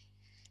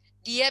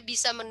dia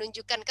bisa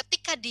menunjukkan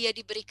ketika dia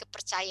diberi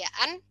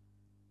kepercayaan,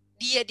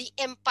 dia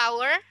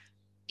di-empower,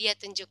 dia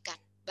tunjukkan.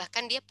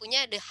 Bahkan dia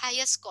punya the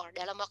highest score.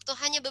 Dalam waktu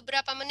hanya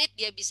beberapa menit,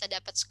 dia bisa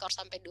dapat skor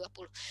sampai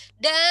 20.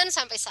 Dan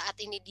sampai saat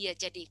ini dia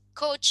jadi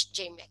Coach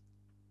J-Mac.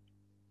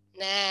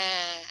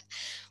 Nah,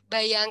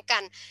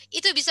 bayangkan.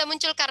 Itu bisa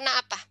muncul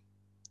karena apa?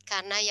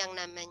 Karena yang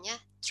namanya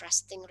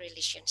trusting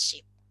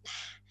relationship.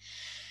 Nah,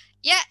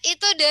 ya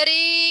itu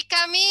dari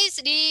kami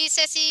di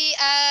sesi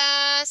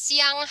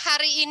siang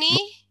hari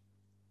ini.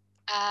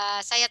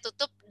 Saya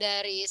tutup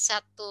dari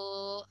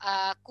satu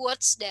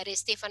quotes dari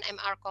Stephen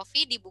M. R.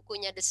 Covey di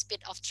bukunya The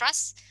Speed of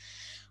Trust.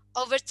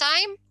 Over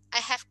time,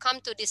 I have come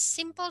to this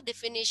simple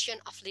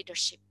definition of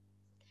leadership.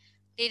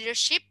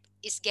 Leadership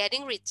is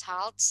getting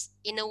results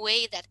in a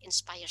way that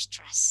inspires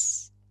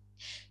trust.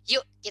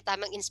 Yuk kita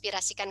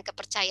menginspirasikan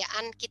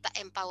kepercayaan, kita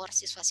empower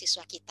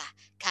siswa-siswa kita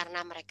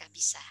karena mereka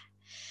bisa.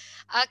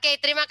 Oke,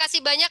 terima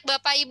kasih banyak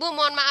Bapak Ibu.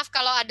 Mohon maaf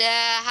kalau ada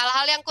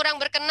hal-hal yang kurang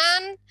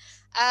berkenan.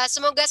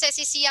 Semoga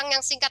sesi siang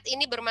yang singkat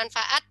ini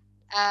bermanfaat,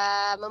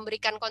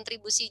 memberikan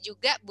kontribusi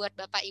juga buat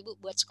Bapak Ibu,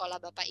 buat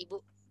sekolah Bapak Ibu.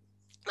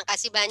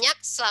 Makasih banyak,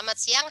 selamat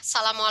siang.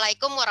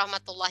 Assalamualaikum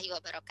warahmatullahi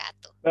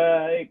wabarakatuh.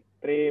 Baik,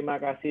 terima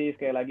kasih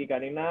sekali lagi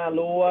Kak Nina.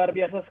 Luar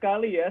biasa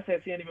sekali ya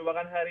sesi yang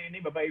dibawakan hari ini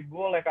Bapak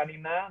Ibu oleh Kak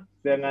Nina,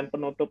 dengan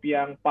penutup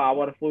yang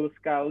powerful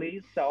sekali.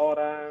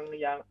 Seorang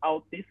yang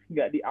autis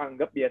nggak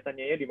dianggap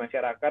biasanya ya di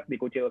masyarakat,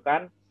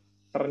 dikucilkan.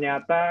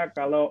 Ternyata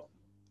kalau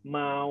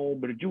mau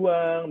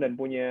berjuang dan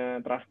punya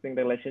trusting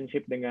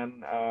relationship dengan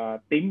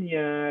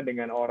timnya,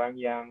 dengan orang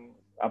yang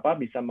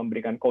bisa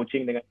memberikan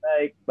coaching dengan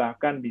baik,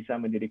 bahkan bisa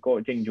menjadi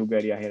coaching juga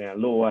di akhirnya.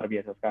 Luar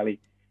biasa sekali.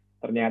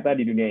 Ternyata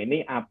di dunia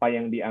ini apa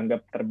yang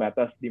dianggap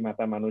terbatas di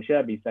mata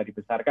manusia bisa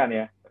dibesarkan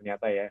ya,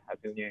 ternyata ya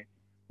hasilnya.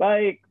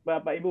 Baik,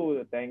 Bapak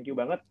Ibu, thank you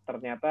banget.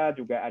 Ternyata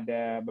juga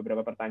ada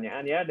beberapa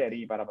pertanyaan ya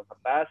dari para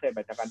peserta. Saya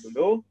bacakan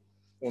dulu.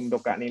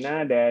 Untuk Kak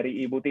Nina dari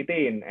Ibu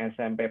Titin,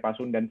 SMP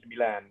Pasundan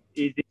 9.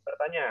 Izin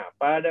bertanya,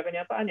 pada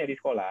kenyataannya di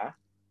sekolah,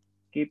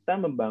 kita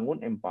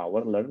membangun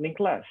empower learning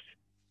class.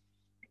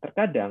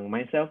 Terkadang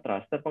my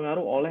self-trust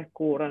terpengaruh oleh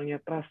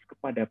kurangnya trust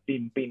kepada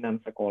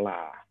pimpinan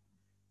sekolah.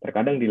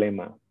 Terkadang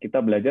dilema,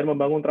 kita belajar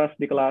membangun trust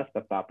di kelas,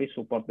 tetapi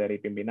support dari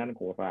pimpinan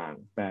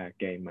kurang.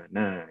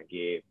 Bagaimana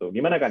gitu?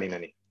 Gimana Kak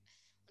Nina nih?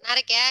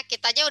 Menarik ya,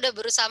 kita aja udah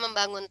berusaha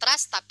membangun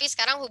trust, tapi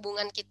sekarang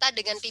hubungan kita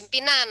dengan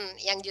pimpinan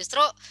yang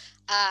justru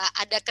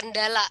ada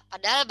kendala.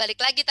 Padahal balik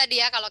lagi tadi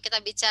ya, kalau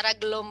kita bicara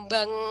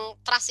gelombang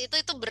trust itu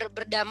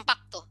berdampak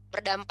tuh,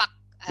 berdampak.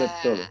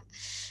 Betul.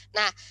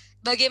 Nah,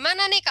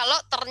 bagaimana nih kalau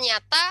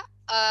ternyata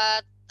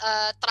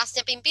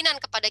trustnya pimpinan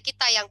kepada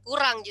kita yang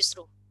kurang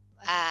justru?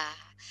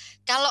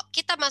 Kalau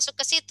kita masuk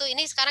ke situ,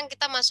 ini sekarang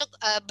kita masuk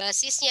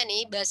basisnya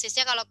nih,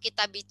 basisnya kalau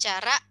kita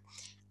bicara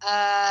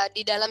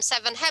di dalam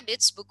 7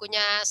 Habits,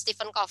 bukunya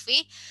Stephen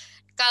Covey,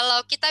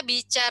 kalau kita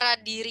bicara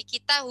diri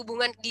kita,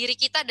 hubungan diri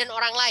kita dan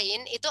orang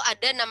lain, itu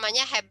ada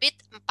namanya habit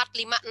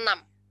 456.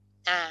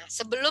 Nah,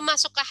 sebelum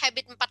masuk ke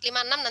habit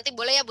 456, nanti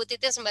boleh ya Bu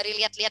Titin sembari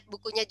lihat-lihat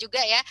bukunya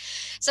juga ya.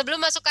 Sebelum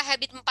masuk ke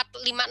habit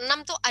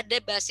 456 tuh ada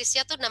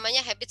basisnya tuh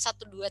namanya habit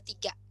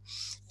 123.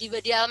 Di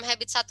dalam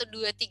habit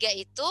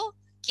 123 itu,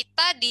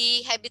 kita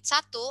di habit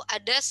 1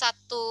 ada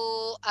satu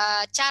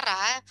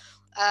cara.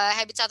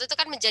 Habit 1 itu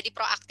kan menjadi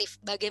proaktif.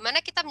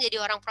 Bagaimana kita menjadi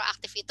orang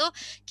proaktif itu,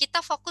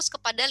 kita fokus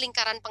kepada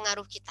lingkaran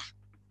pengaruh kita.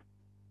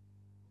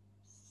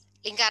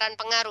 Lingkaran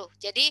pengaruh.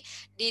 Jadi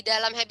di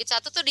dalam habit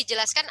 1 tuh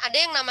dijelaskan ada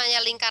yang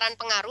namanya lingkaran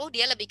pengaruh,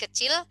 dia lebih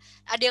kecil,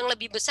 ada yang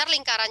lebih besar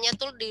lingkarannya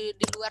tuh di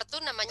luar tuh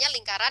namanya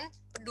lingkaran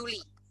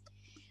peduli.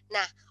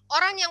 Nah,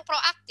 orang yang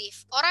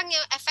proaktif, orang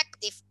yang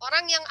efektif,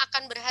 orang yang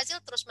akan berhasil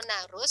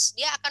terus-menerus,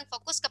 dia akan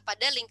fokus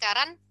kepada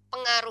lingkaran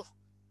pengaruh.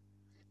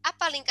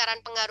 Apa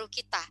lingkaran pengaruh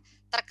kita?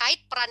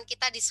 Terkait peran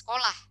kita di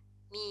sekolah.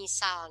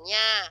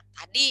 Misalnya,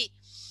 tadi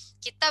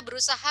kita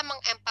berusaha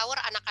mengempower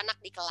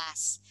anak-anak di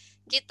kelas.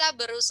 Kita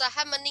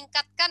berusaha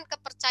meningkatkan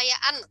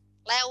kepercayaan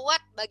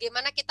lewat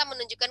bagaimana kita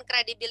menunjukkan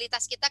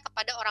kredibilitas kita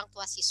kepada orang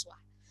tua siswa.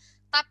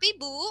 Tapi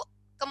Bu,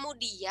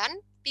 kemudian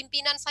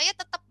pimpinan saya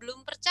tetap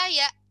belum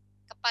percaya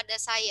kepada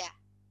saya.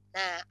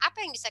 Nah,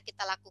 apa yang bisa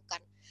kita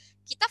lakukan?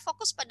 Kita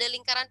fokus pada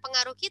lingkaran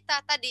pengaruh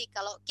kita tadi.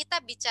 Kalau kita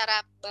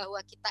bicara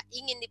bahwa kita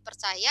ingin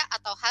dipercaya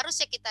atau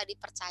harusnya kita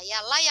dipercaya,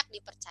 layak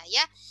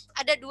dipercaya,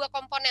 ada 2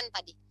 komponen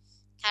tadi,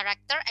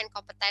 character and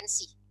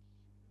kompetensi.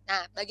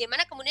 Nah,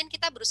 bagaimana kemudian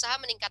kita berusaha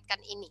meningkatkan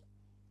ini?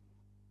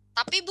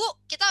 Tapi Bu,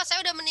 saya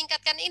udah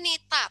meningkatkan ini,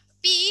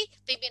 tapi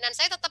pimpinan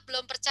saya tetap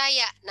belum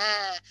percaya.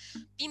 Nah,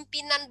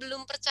 pimpinan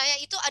belum percaya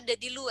itu ada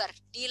di luar,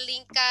 di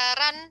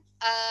lingkaran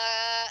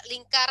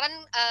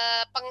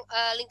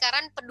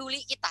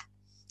peduli kita.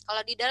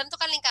 Kalau di dalam tuh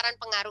kan lingkaran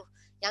pengaruh,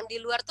 yang di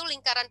luar tuh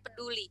lingkaran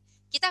peduli.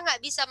 Kita nggak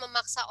bisa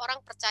memaksa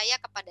orang percaya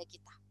kepada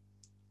kita.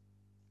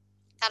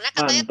 Karena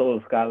katanya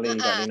mantul sekali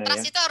Kak Nina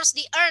trust ya. itu harus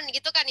di-earn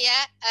gitu kan ya,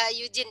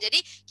 Eugene. Jadi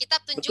kita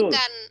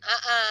tunjukkan,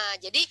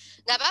 jadi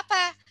nggak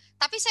apa-apa.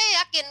 Tapi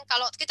saya yakin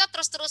kalau kita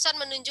terus-terusan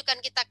menunjukkan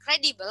kita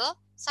kredibel,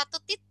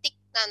 satu titik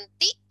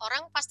nanti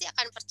orang pasti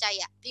akan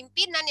percaya.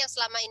 Pimpinan yang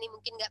selama ini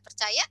mungkin nggak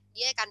percaya,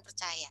 dia akan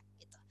percaya.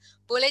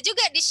 Boleh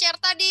juga di-share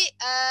tadi,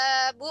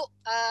 Bu,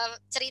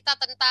 cerita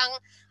tentang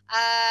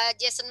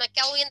Jason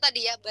McElwain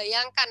tadi ya.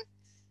 Bayangkan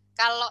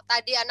kalau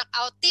tadi anak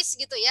autis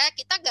gitu ya,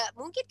 kita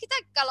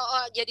kalau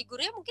jadi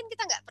gurunya mungkin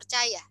kita nggak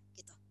percaya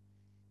gitu.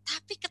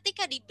 Tapi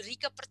ketika diberi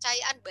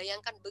kepercayaan,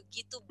 bayangkan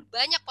begitu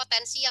banyak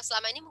potensi yang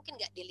selama ini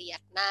mungkin nggak dilihat.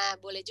 Nah,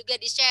 boleh juga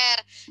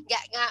di-share.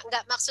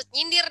 Nggak maksud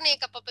nyindir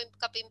nih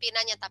ke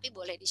pimpinannya, tapi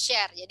boleh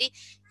di-share. Jadi,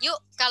 yuk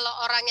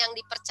kalau orang yang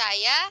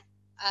dipercaya,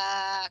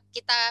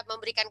 kita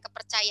memberikan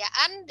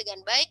kepercayaan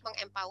dengan baik,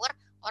 mengempower,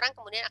 orang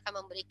kemudian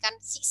akan memberikan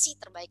sisi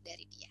terbaik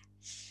dari dia.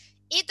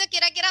 Itu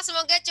kira-kira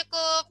semoga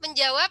cukup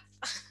menjawab.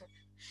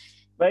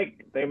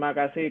 Baik, terima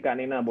kasih Kak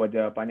Nina buat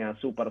jawabannya,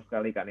 super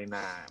sekali Kak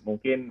Nina.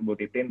 Mungkin Bu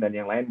Titin dan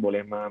yang lain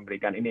boleh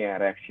memberikan ini ya,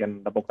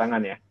 reaction tepuk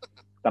tangan ya.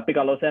 Tapi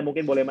kalau saya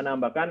mungkin boleh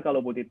menambahkan,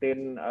 kalau Bu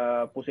Titin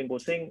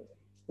pusing-pusing,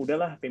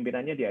 udahlah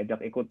pimpinannya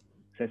diajak ikut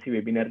sesi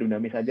webinar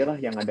Dunamis aja lah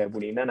yang ada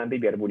Bu Nina, nanti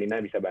biar Bu Nina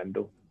bisa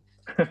bantu.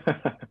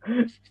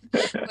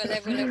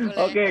 Boleh.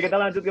 Oke, kita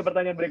lanjut ke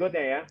pertanyaan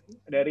berikutnya ya.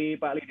 Dari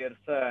Pak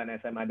Liderson,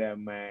 SMA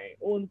Damai.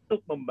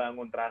 Untuk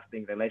membangun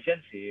trusting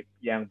relationship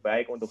yang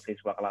baik untuk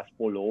siswa kelas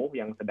 10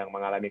 yang sedang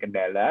mengalami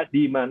kendala,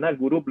 di mana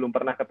guru belum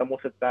pernah ketemu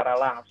secara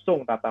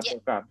langsung tatap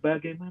muka.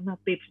 Bagaimana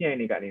tipsnya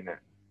ini Kak Nina?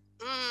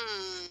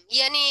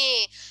 Iya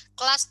nih,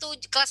 kelas 1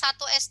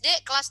 SD,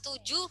 kelas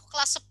 7,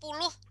 kelas 10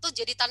 tuh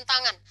jadi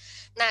tantangan.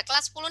 Nah,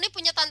 kelas 10 ini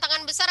punya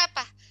tantangan besar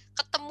apa?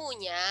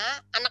 ketemunya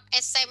anak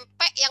SMP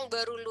yang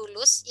baru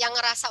lulus, yang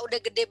ngerasa udah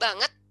gede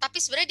banget, tapi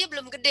sebenarnya dia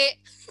belum gede.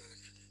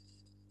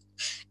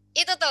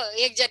 Itu tuh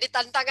yang jadi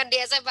tantangan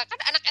di SMP. Kan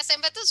anak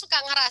SMP tuh suka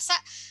ngerasa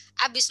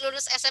abis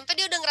lulus SMP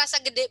dia udah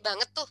ngerasa gede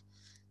banget tuh,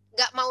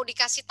 nggak mau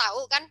dikasih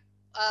tahu kan,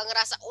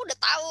 ngerasa udah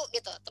tahu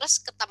gitu. Terus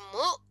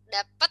ketemu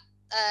dapet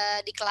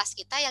di kelas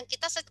kita yang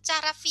kita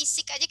secara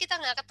fisik aja kita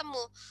nggak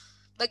ketemu.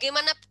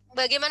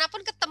 Bagaimanapun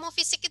ketemu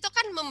fisik itu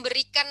kan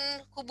memberikan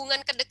hubungan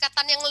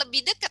kedekatan yang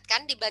lebih dekat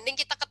kan dibanding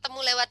kita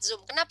ketemu lewat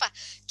Zoom. Kenapa?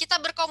 Kita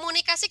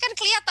berkomunikasi kan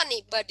kelihatan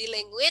nih body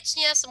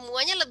language-nya,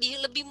 semuanya lebih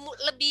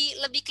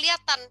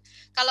kelihatan.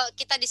 Kalau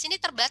kita di sini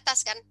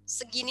terbatas kan,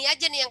 segini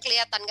aja nih yang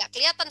kelihatan, nggak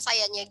kelihatan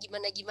sayanya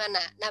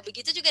gimana-gimana. Nah,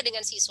 begitu juga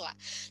dengan siswa.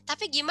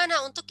 Tapi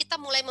gimana untuk kita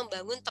mulai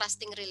membangun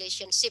trusting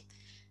relationship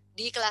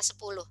di kelas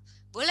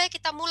 10? Boleh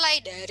kita mulai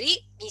dari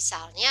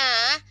misalnya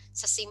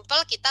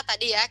sesimpel kita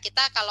tadi ya,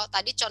 kita kalau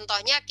tadi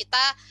contohnya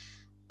kita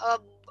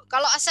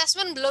kalau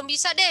assessment belum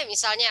bisa deh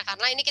misalnya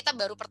karena ini kita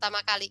baru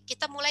pertama kali,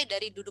 kita mulai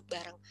dari duduk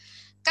bareng.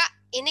 Kak,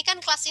 ini kan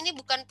kelas ini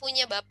bukan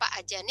punya Bapak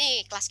aja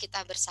nih, kelas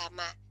kita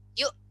bersama.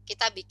 Yuk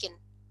kita bikin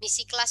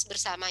misi kelas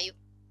bersama yuk.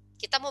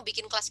 Kita mau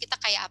bikin kelas kita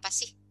kayak apa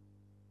sih?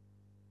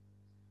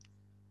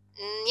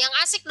 Yang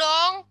asik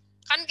dong.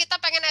 Kan kita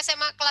pengen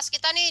SMA kelas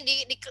kita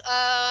nih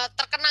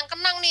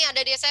terkenang-kenang nih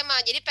ada di SMA.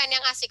 Jadi pengen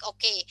yang asik.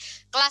 Oke.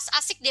 Kelas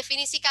asik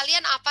definisi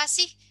kalian apa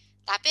sih?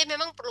 Tapi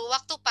memang perlu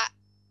waktu, Pak.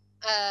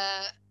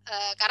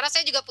 Karena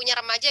saya juga punya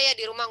remaja ya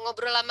di rumah,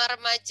 ngobrol sama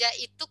remaja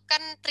itu kan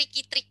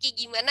tricky-tricky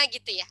gimana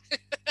gitu ya.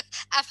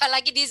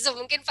 Apalagi di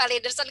Zoom, mungkin Pak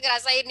Leaderson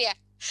ngerasain ya.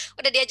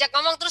 Udah diajak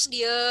ngomong terus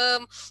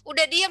diem.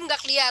 Udah diem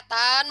gak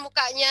kelihatan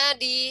mukanya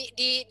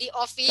di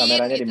off-in.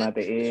 Kameranya gitu.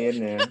 dimatiin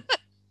ya.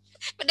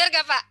 Benar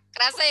gak Pak?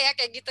 Kerasa ya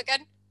kayak gitu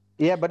kan?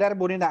 Iya benar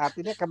Bu Nina,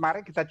 artinya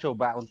kemarin kita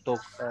coba untuk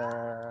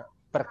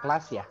per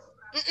kelas ya.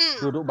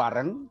 Duduk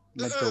bareng,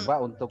 mencoba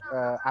untuk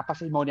apa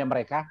sih maunya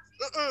mereka,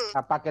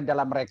 apa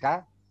kendala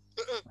mereka.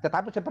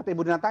 Tetapi seperti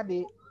Bu Nina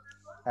tadi,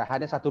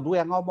 hanya 1-2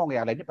 yang ngomong,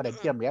 yang lainnya pada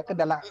diam ya.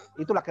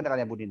 Itulah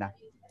kendalanya Bu Nina.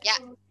 Ya,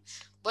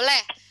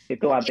 boleh.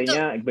 Itu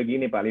artinya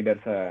begini Pak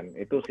Leaderson,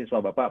 itu siswa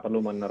Bapak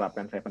perlu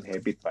menerapkan 7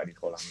 habit Pak di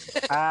sekolahnya.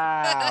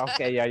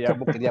 Oke, ya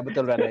mungkin ya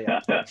betul ada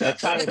ya.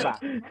 Sorry Pak.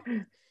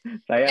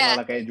 Saya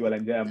malah kayak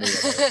jualan jamu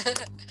ya.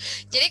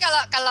 Jadi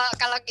kalau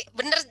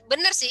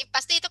bener sih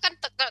pasti itu kan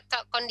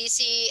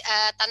kondisi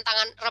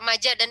tantangan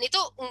remaja dan itu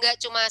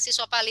enggak cuma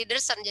siswa Pak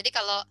Leaderson. Jadi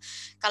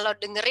kalau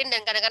dengerin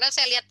dan kadang-kadang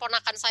saya lihat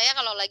ponakan saya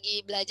kalau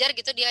lagi belajar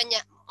gitu dia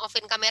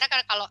off-in kamera,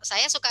 karena kalau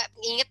saya suka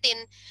ngingetin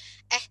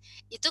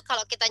itu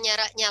kalau kita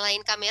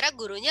nyalain kamera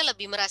gurunya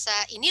lebih merasa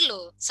ini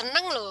loh,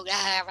 seneng loh.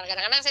 Nah,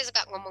 kadang-kadang saya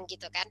suka ngomong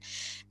gitu kan.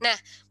 Nah,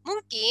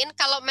 mungkin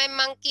kalau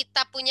memang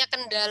kita punya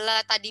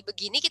kendala tadi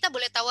begini, kita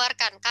boleh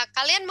tawarkan.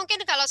 Kalian mungkin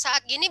kalau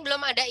saat gini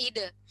belum ada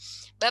ide.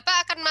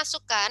 Bapak akan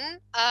masukkan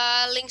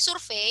link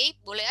survei,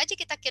 boleh aja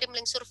kita kirim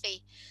link survei.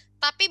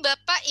 Tapi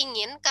Bapak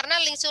ingin, karena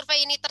link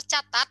survei ini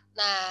tercatat,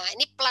 nah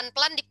ini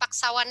pelan-pelan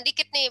dipaksawan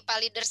dikit nih Pak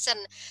Leaderson.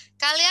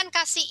 Kalian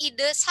kasih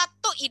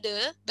satu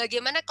ide,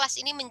 bagaimana kelas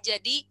ini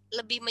menjadi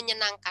lebih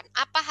menyenangkan.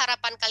 Apa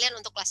harapan kalian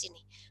untuk kelas ini?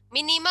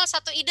 Minimal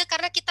 1 ide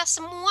karena kita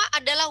semua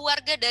adalah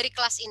warga dari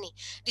kelas ini.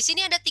 Di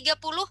sini ada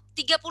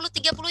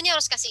 30-30-30-nya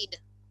harus kasih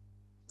ide.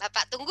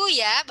 Bapak tunggu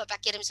ya,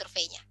 Bapak kirim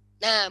surveinya.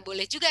 Nah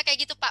boleh juga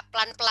kayak gitu Pak,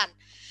 pelan-pelan.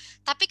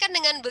 Tapi kan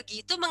dengan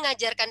begitu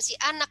mengajarkan si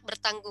anak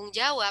bertanggung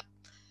jawab.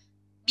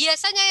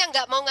 Biasanya yang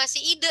nggak mau ngasih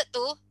ide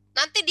tuh,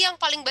 nanti dia yang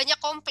paling banyak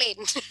komplain.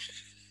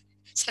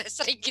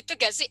 Sering gitu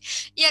gak sih?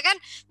 Ya kan?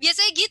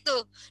 Biasanya gitu.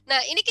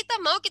 Nah ini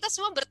kita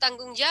semua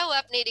bertanggung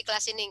jawab nih di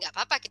kelas ini. Nggak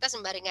apa-apa kita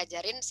sembari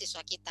ngajarin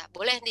siswa kita.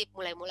 Boleh nih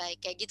mulai-mulai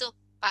kayak gitu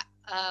Pak.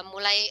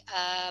 Mulai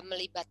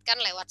melibatkan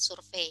lewat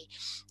survei.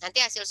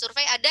 Nanti hasil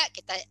survei ada,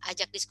 kita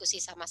ajak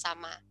diskusi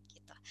sama-sama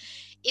gitu.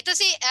 Itu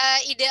sih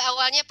ide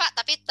awalnya Pak.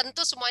 Tapi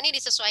tentu semua ini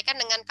disesuaikan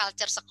dengan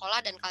culture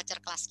sekolah dan culture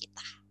kelas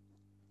kita.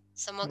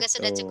 Semoga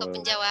sudah cukup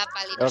menjawab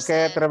Pak Leaderson. Oke,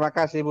 terima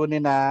kasih Bu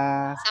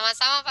Nina.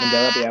 Sama-sama Pak.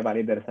 Menjawab ya Pak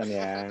Leaderson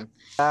ya.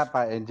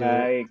 Pak Enjo.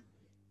 Baik.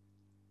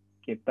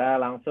 Kita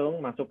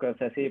langsung masuk ke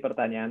sesi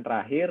pertanyaan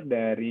terakhir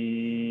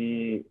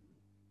dari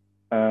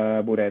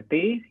Bu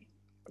Reti.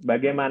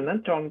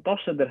 Bagaimana contoh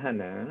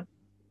sederhana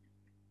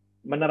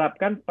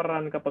menerapkan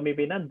peran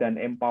kepemimpinan dan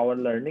empower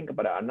learning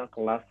kepada anak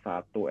kelas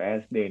 1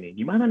 SD nih?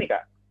 Gimana nih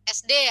Kak?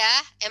 SD ya,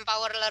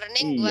 empower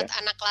learning buat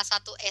anak kelas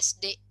 1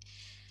 SD.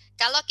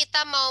 Kalau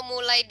kita mau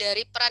mulai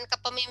dari peran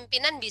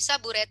kepemimpinan bisa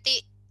Bu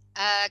Reti,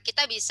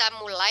 kita bisa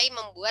mulai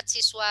membuat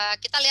siswa,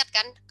 kita lihat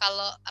kan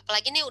kalau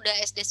apalagi ini udah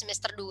SD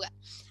semester 2.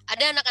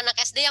 Ada anak-anak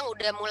SD yang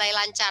udah mulai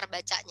lancar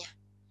bacanya.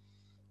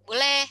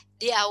 Boleh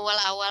di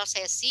awal-awal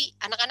sesi,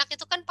 anak-anak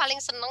itu kan paling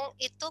seneng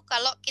itu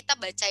kalau kita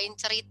bacain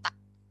cerita.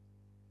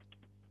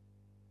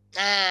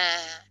 Nah,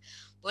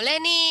 boleh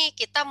nih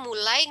kita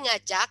mulai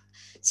ngajak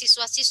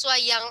siswa-siswa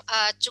yang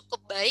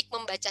cukup baik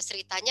membaca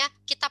ceritanya,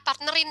 kita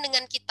partnerin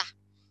dengan kita.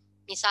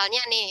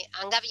 Misalnya nih,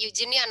 anggap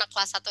Eugene nih anak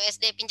kelas 1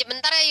 SD. Pinjam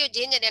bentar ya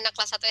Eugene jadi anak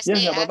kelas 1 SD ya.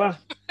 Ya, nggak apa-apa.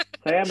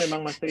 Saya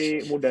memang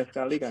masih muda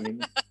sekali kan ini.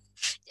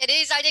 Jadi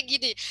misalnya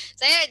gini,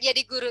 saya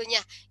jadi gurunya.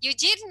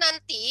 Eugene,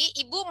 nanti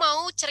Ibu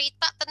mau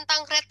cerita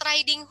tentang Red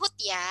Riding Hood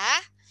ya.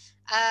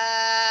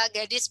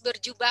 Gadis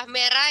berjubah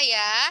merah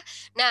ya.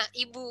 Nah,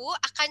 Ibu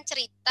akan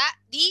cerita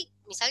di,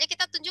 misalnya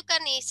kita tunjukkan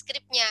nih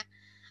skripnya,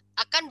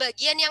 akan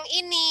bagian yang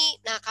ini.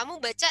 Nah,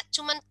 kamu baca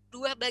cuman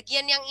 2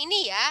 bagian yang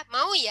ini ya.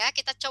 Mau ya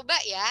kita coba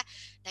ya.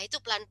 Nah, itu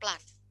pelan-pelan.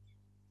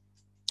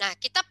 Nah,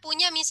 kita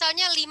punya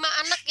misalnya 5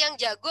 anak yang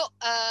jago,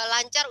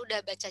 lancar udah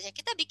bacanya.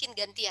 Kita bikin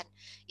gantian.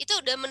 Itu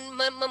udah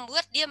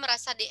membuat dia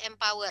merasa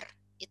di-empower.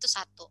 Itu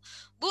satu.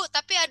 Bu,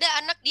 tapi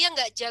ada anak dia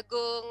nggak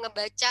jago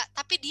ngebaca,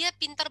 tapi dia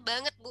pintar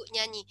banget, Bu,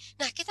 nyanyi.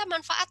 Nah, kita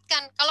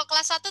manfaatkan. Kalau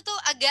kelas 1 tuh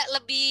agak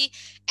lebih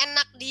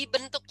enak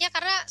dibentuknya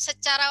karena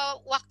secara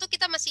waktu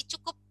kita masih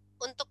cukup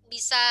untuk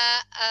bisa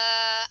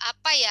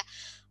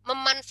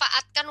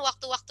memanfaatkan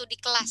waktu-waktu di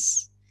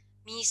kelas.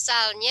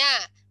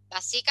 Misalnya,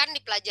 pasti kan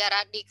di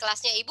pelajaran di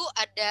kelasnya Ibu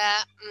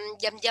ada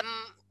jam-jam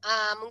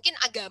mungkin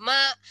agama,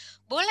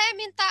 boleh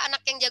minta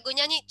anak yang jago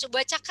nyanyi, coba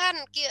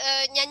bacakan,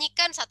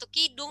 nyanyikan satu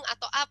kidung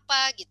atau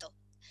apa gitu.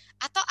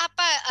 Atau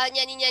apa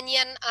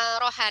nyanyi-nyanyian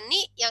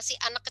rohani yang si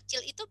anak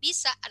kecil itu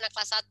bisa, anak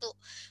kelas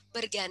 1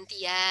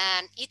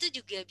 bergantian, itu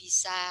juga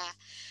bisa.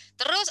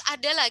 Terus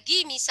ada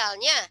lagi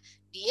misalnya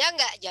dia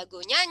nggak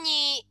jago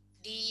nyanyi,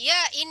 dia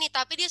ini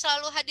tapi dia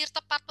selalu hadir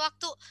tepat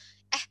waktu.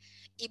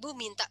 Ibu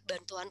minta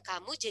bantuan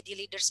kamu jadi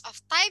leaders of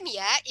time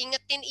ya,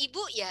 ingetin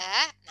Ibu ya.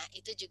 Nah,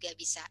 itu juga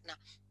bisa. Nah,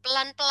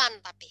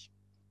 pelan-pelan tapi.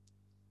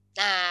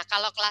 Nah,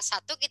 kalau kelas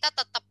 1 kita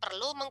tetap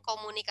perlu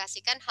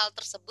mengkomunikasikan hal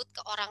tersebut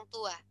ke orang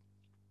tua.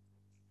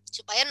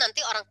 Supaya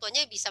nanti orang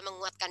tuanya bisa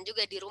menguatkan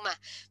juga di rumah.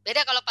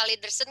 Beda kalau Pak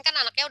Leaderson kan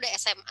anaknya udah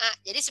SMA,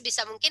 jadi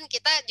sebisa mungkin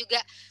kita juga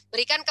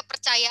berikan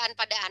kepercayaan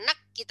pada anak,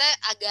 kita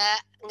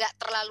agak nggak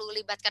terlalu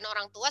libatkan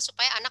orang tua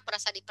supaya anak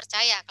merasa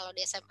dipercaya kalau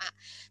di SMA.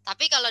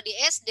 Tapi kalau di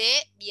SD,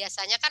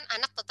 biasanya kan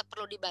anak tetap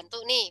perlu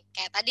dibantu nih,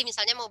 kayak tadi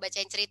misalnya mau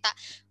bacain cerita,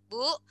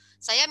 Bu,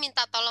 saya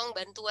minta tolong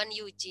bantuan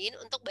Eugene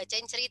untuk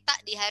bacain cerita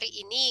di hari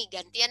ini,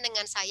 gantian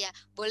dengan saya.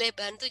 Boleh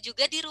bantu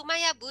juga di rumah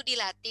ya Bu,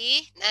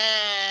 dilatih.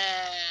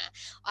 Nah,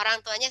 orang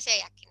tuanya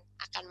saya yakin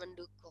akan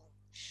mendukung.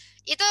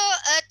 Itu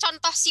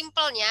contoh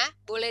simpelnya,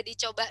 boleh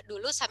dicoba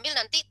dulu sambil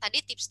nanti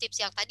tadi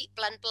tips-tips yang tadi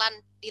pelan-pelan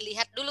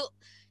dilihat dulu.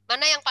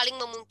 Mana yang paling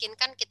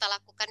memungkinkan kita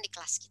lakukan di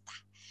kelas kita.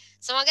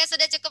 Semoga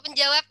sudah cukup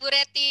menjawab, Bu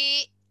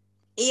Reti.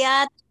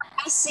 Iya, terima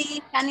kasih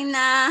Kak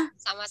Nina.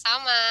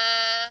 Sama-sama.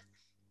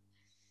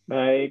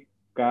 Baik,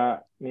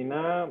 Kak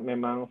Nina,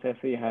 memang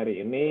sesi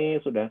hari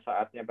ini sudah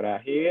saatnya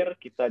berakhir.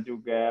 Kita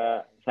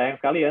juga sayang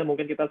sekali ya,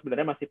 mungkin kita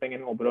sebenarnya masih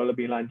pengen ngobrol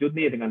lebih lanjut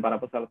nih dengan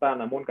para peserta,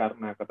 namun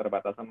karena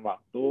keterbatasan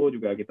waktu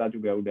juga kita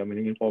juga udah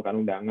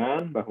menginfokan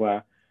undangan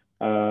bahwa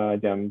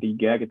jam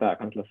 3 kita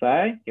akan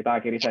selesai.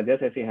 Kita akhiri saja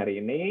sesi hari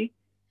ini.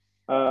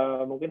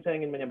 Mungkin saya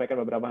ingin menyampaikan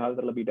beberapa hal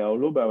terlebih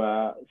dahulu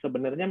bahwa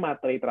sebenarnya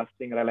materi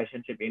trusting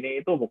relationship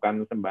ini itu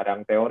bukan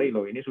sembarang teori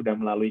loh. Ini sudah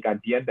melalui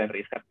kajian dan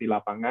riset di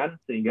lapangan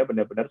sehingga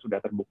benar-benar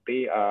sudah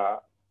terbukti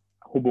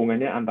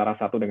hubungannya antara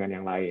satu dengan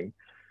yang lain.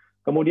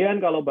 Kemudian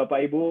kalau Bapak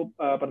Ibu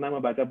pernah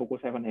membaca buku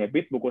Seven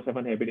Habits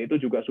itu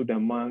juga sudah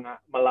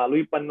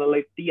melalui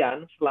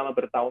penelitian selama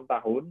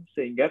bertahun-tahun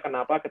sehingga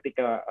kenapa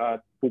ketika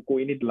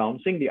buku ini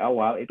di-launching di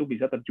awal itu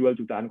bisa terjual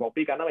jutaan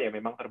kopi karena ya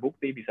memang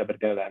terbukti bisa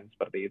berjalan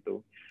seperti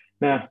itu.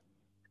 Nah,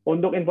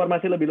 untuk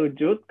informasi lebih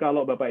lanjut,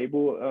 kalau Bapak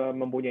Ibu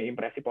mempunyai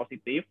impresi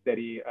positif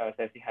dari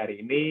sesi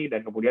hari ini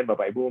dan kemudian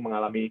Bapak Ibu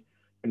mengalami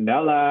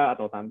kendala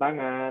atau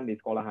tantangan di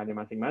sekolahannya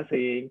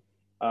masing-masing,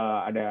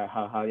 ada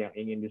hal-hal yang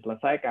ingin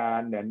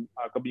diselesaikan dan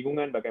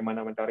kebingungan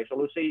bagaimana mencari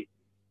solusi,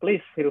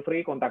 please feel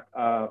free kontak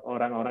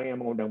orang-orang yang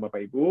mengundang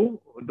Bapak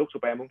Ibu untuk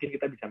supaya mungkin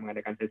kita bisa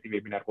mengadakan sesi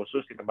webinar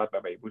khusus di tempat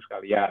Bapak Ibu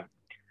sekalian.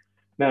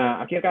 Nah,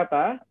 akhir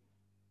kata,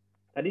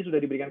 tadi sudah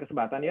diberikan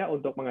kesempatan ya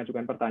untuk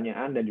mengajukan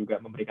pertanyaan dan juga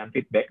memberikan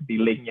feedback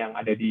di link yang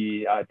ada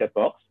di chat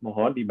box.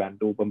 Mohon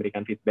dibantu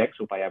memberikan feedback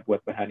supaya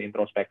buat bahan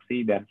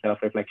introspeksi dan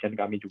self-reflection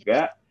kami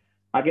juga.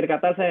 Akhir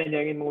kata saya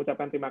hanya ingin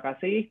mengucapkan terima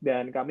kasih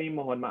dan kami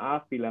mohon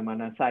maaf bila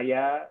mana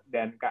saya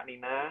dan Kak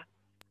Nina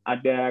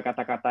ada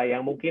kata-kata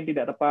yang mungkin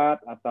tidak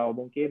tepat atau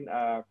mungkin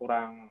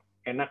kurang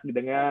enak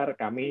didengar.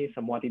 Kami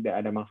semua tidak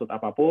ada maksud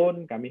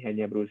apapun, kami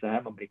hanya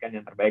berusaha memberikan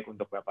yang terbaik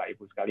untuk Bapak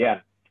Ibu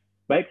sekalian.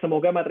 Baik,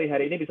 semoga materi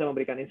hari ini bisa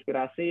memberikan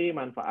inspirasi,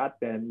 manfaat,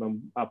 dan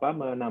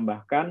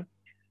menambahkan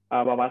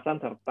wawasan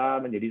serta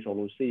menjadi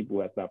solusi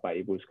buat Bapak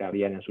Ibu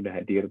sekalian yang sudah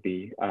hadir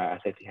di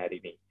sesi hari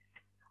ini.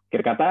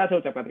 Akhir kata, saya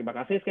ucapkan terima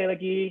kasih sekali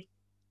lagi.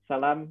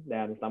 Salam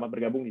dan selamat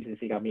bergabung di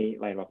sesi kami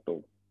lain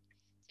waktu.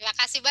 Terima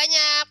kasih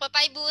banyak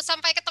Bapak Ibu.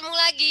 Sampai ketemu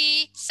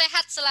lagi.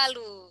 Sehat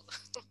selalu.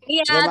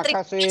 Iya,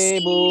 Terima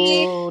kasih Bu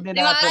Nina.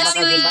 Terima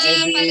kasih Pak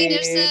Edi. Pak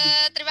Leaderson.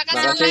 Terima kasih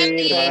Terima Pak kasih,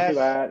 Edi. terima kasih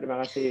Pak. Terima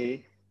kasih.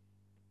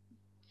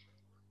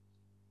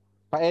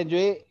 Pak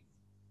Edi.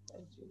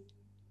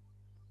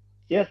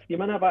 Yes,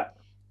 gimana Pak?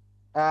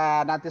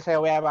 Nanti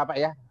saya WA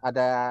Bapak ya.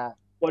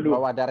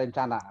 Bahwa ada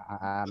rencana.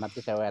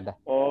 Nanti saya WA.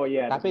 Oh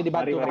iya. Tapi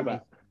dibantu mari, kami. Pak.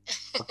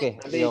 Oke.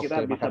 Nanti kita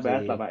bisa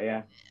bahas lah Pak ya.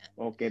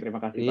 Oke, terima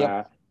kasih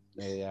Pak.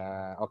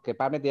 Iya, oke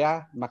pamit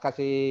ya. Terima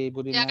kasih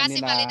Bu Nina. Terima kasih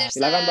Pak Leaderson.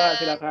 Silakan Pak,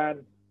 silakan.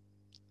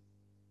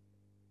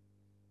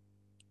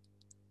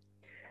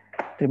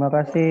 Terima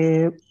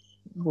kasih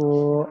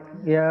Bu.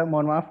 Ya,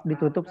 mohon maaf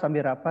ditutup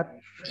sambil rapat.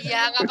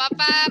 Iya, nggak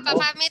apa-apa, Pak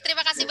Fahmi.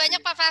 Terima kasih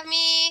banyak, Pak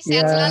Fahmi.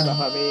 Sehat Ya, selalu. Pak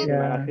Fahmi,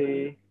 terima kasih.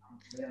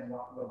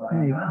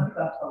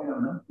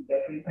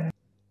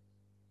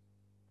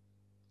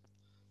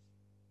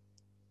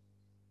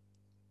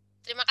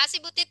 Terima kasih,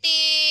 Bu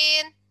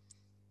Titin.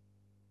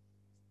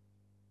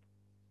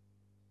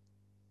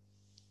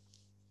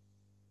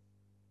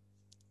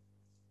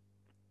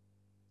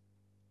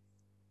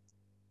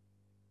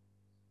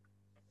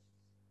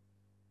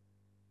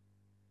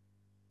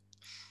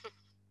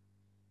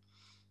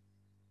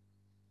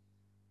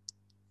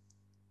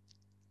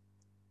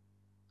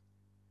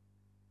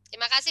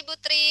 Terima kasih Bu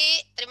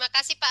Tri, terima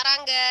kasih Pak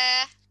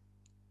Rangga.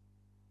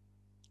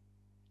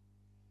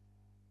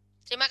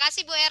 Terima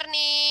kasih Bu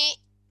Erni.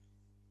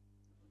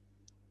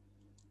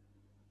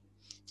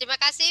 Terima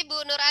kasih Bu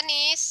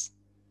Nuranis.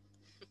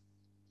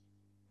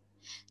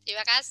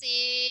 Terima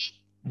kasih.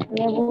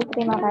 Iya Bu,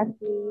 terima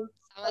kasih.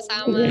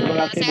 Sama-sama. Terima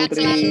kasih Bu Sehat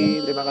Tri,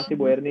 selalu. terima kasih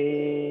Bu Erni.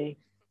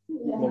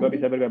 Semoga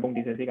bisa bergabung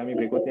di sesi kami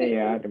berikutnya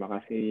ya. Terima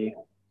kasih.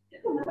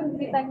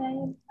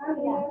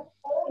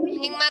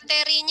 Link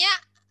materinya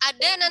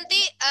ada nanti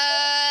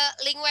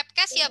link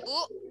webcast ya Bu.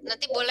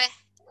 Nanti boleh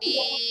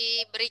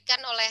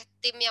diberikan oleh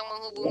tim yang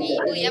menghubungi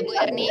Ibu ya Bu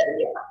Erni.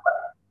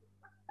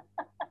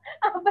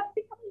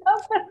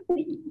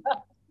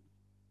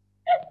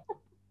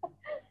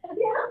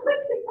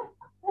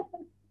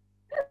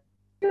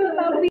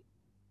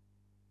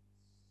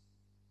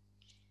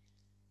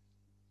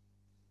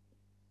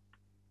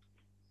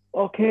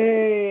 Oke.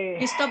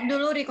 Di stop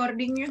dulu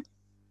recordingnya.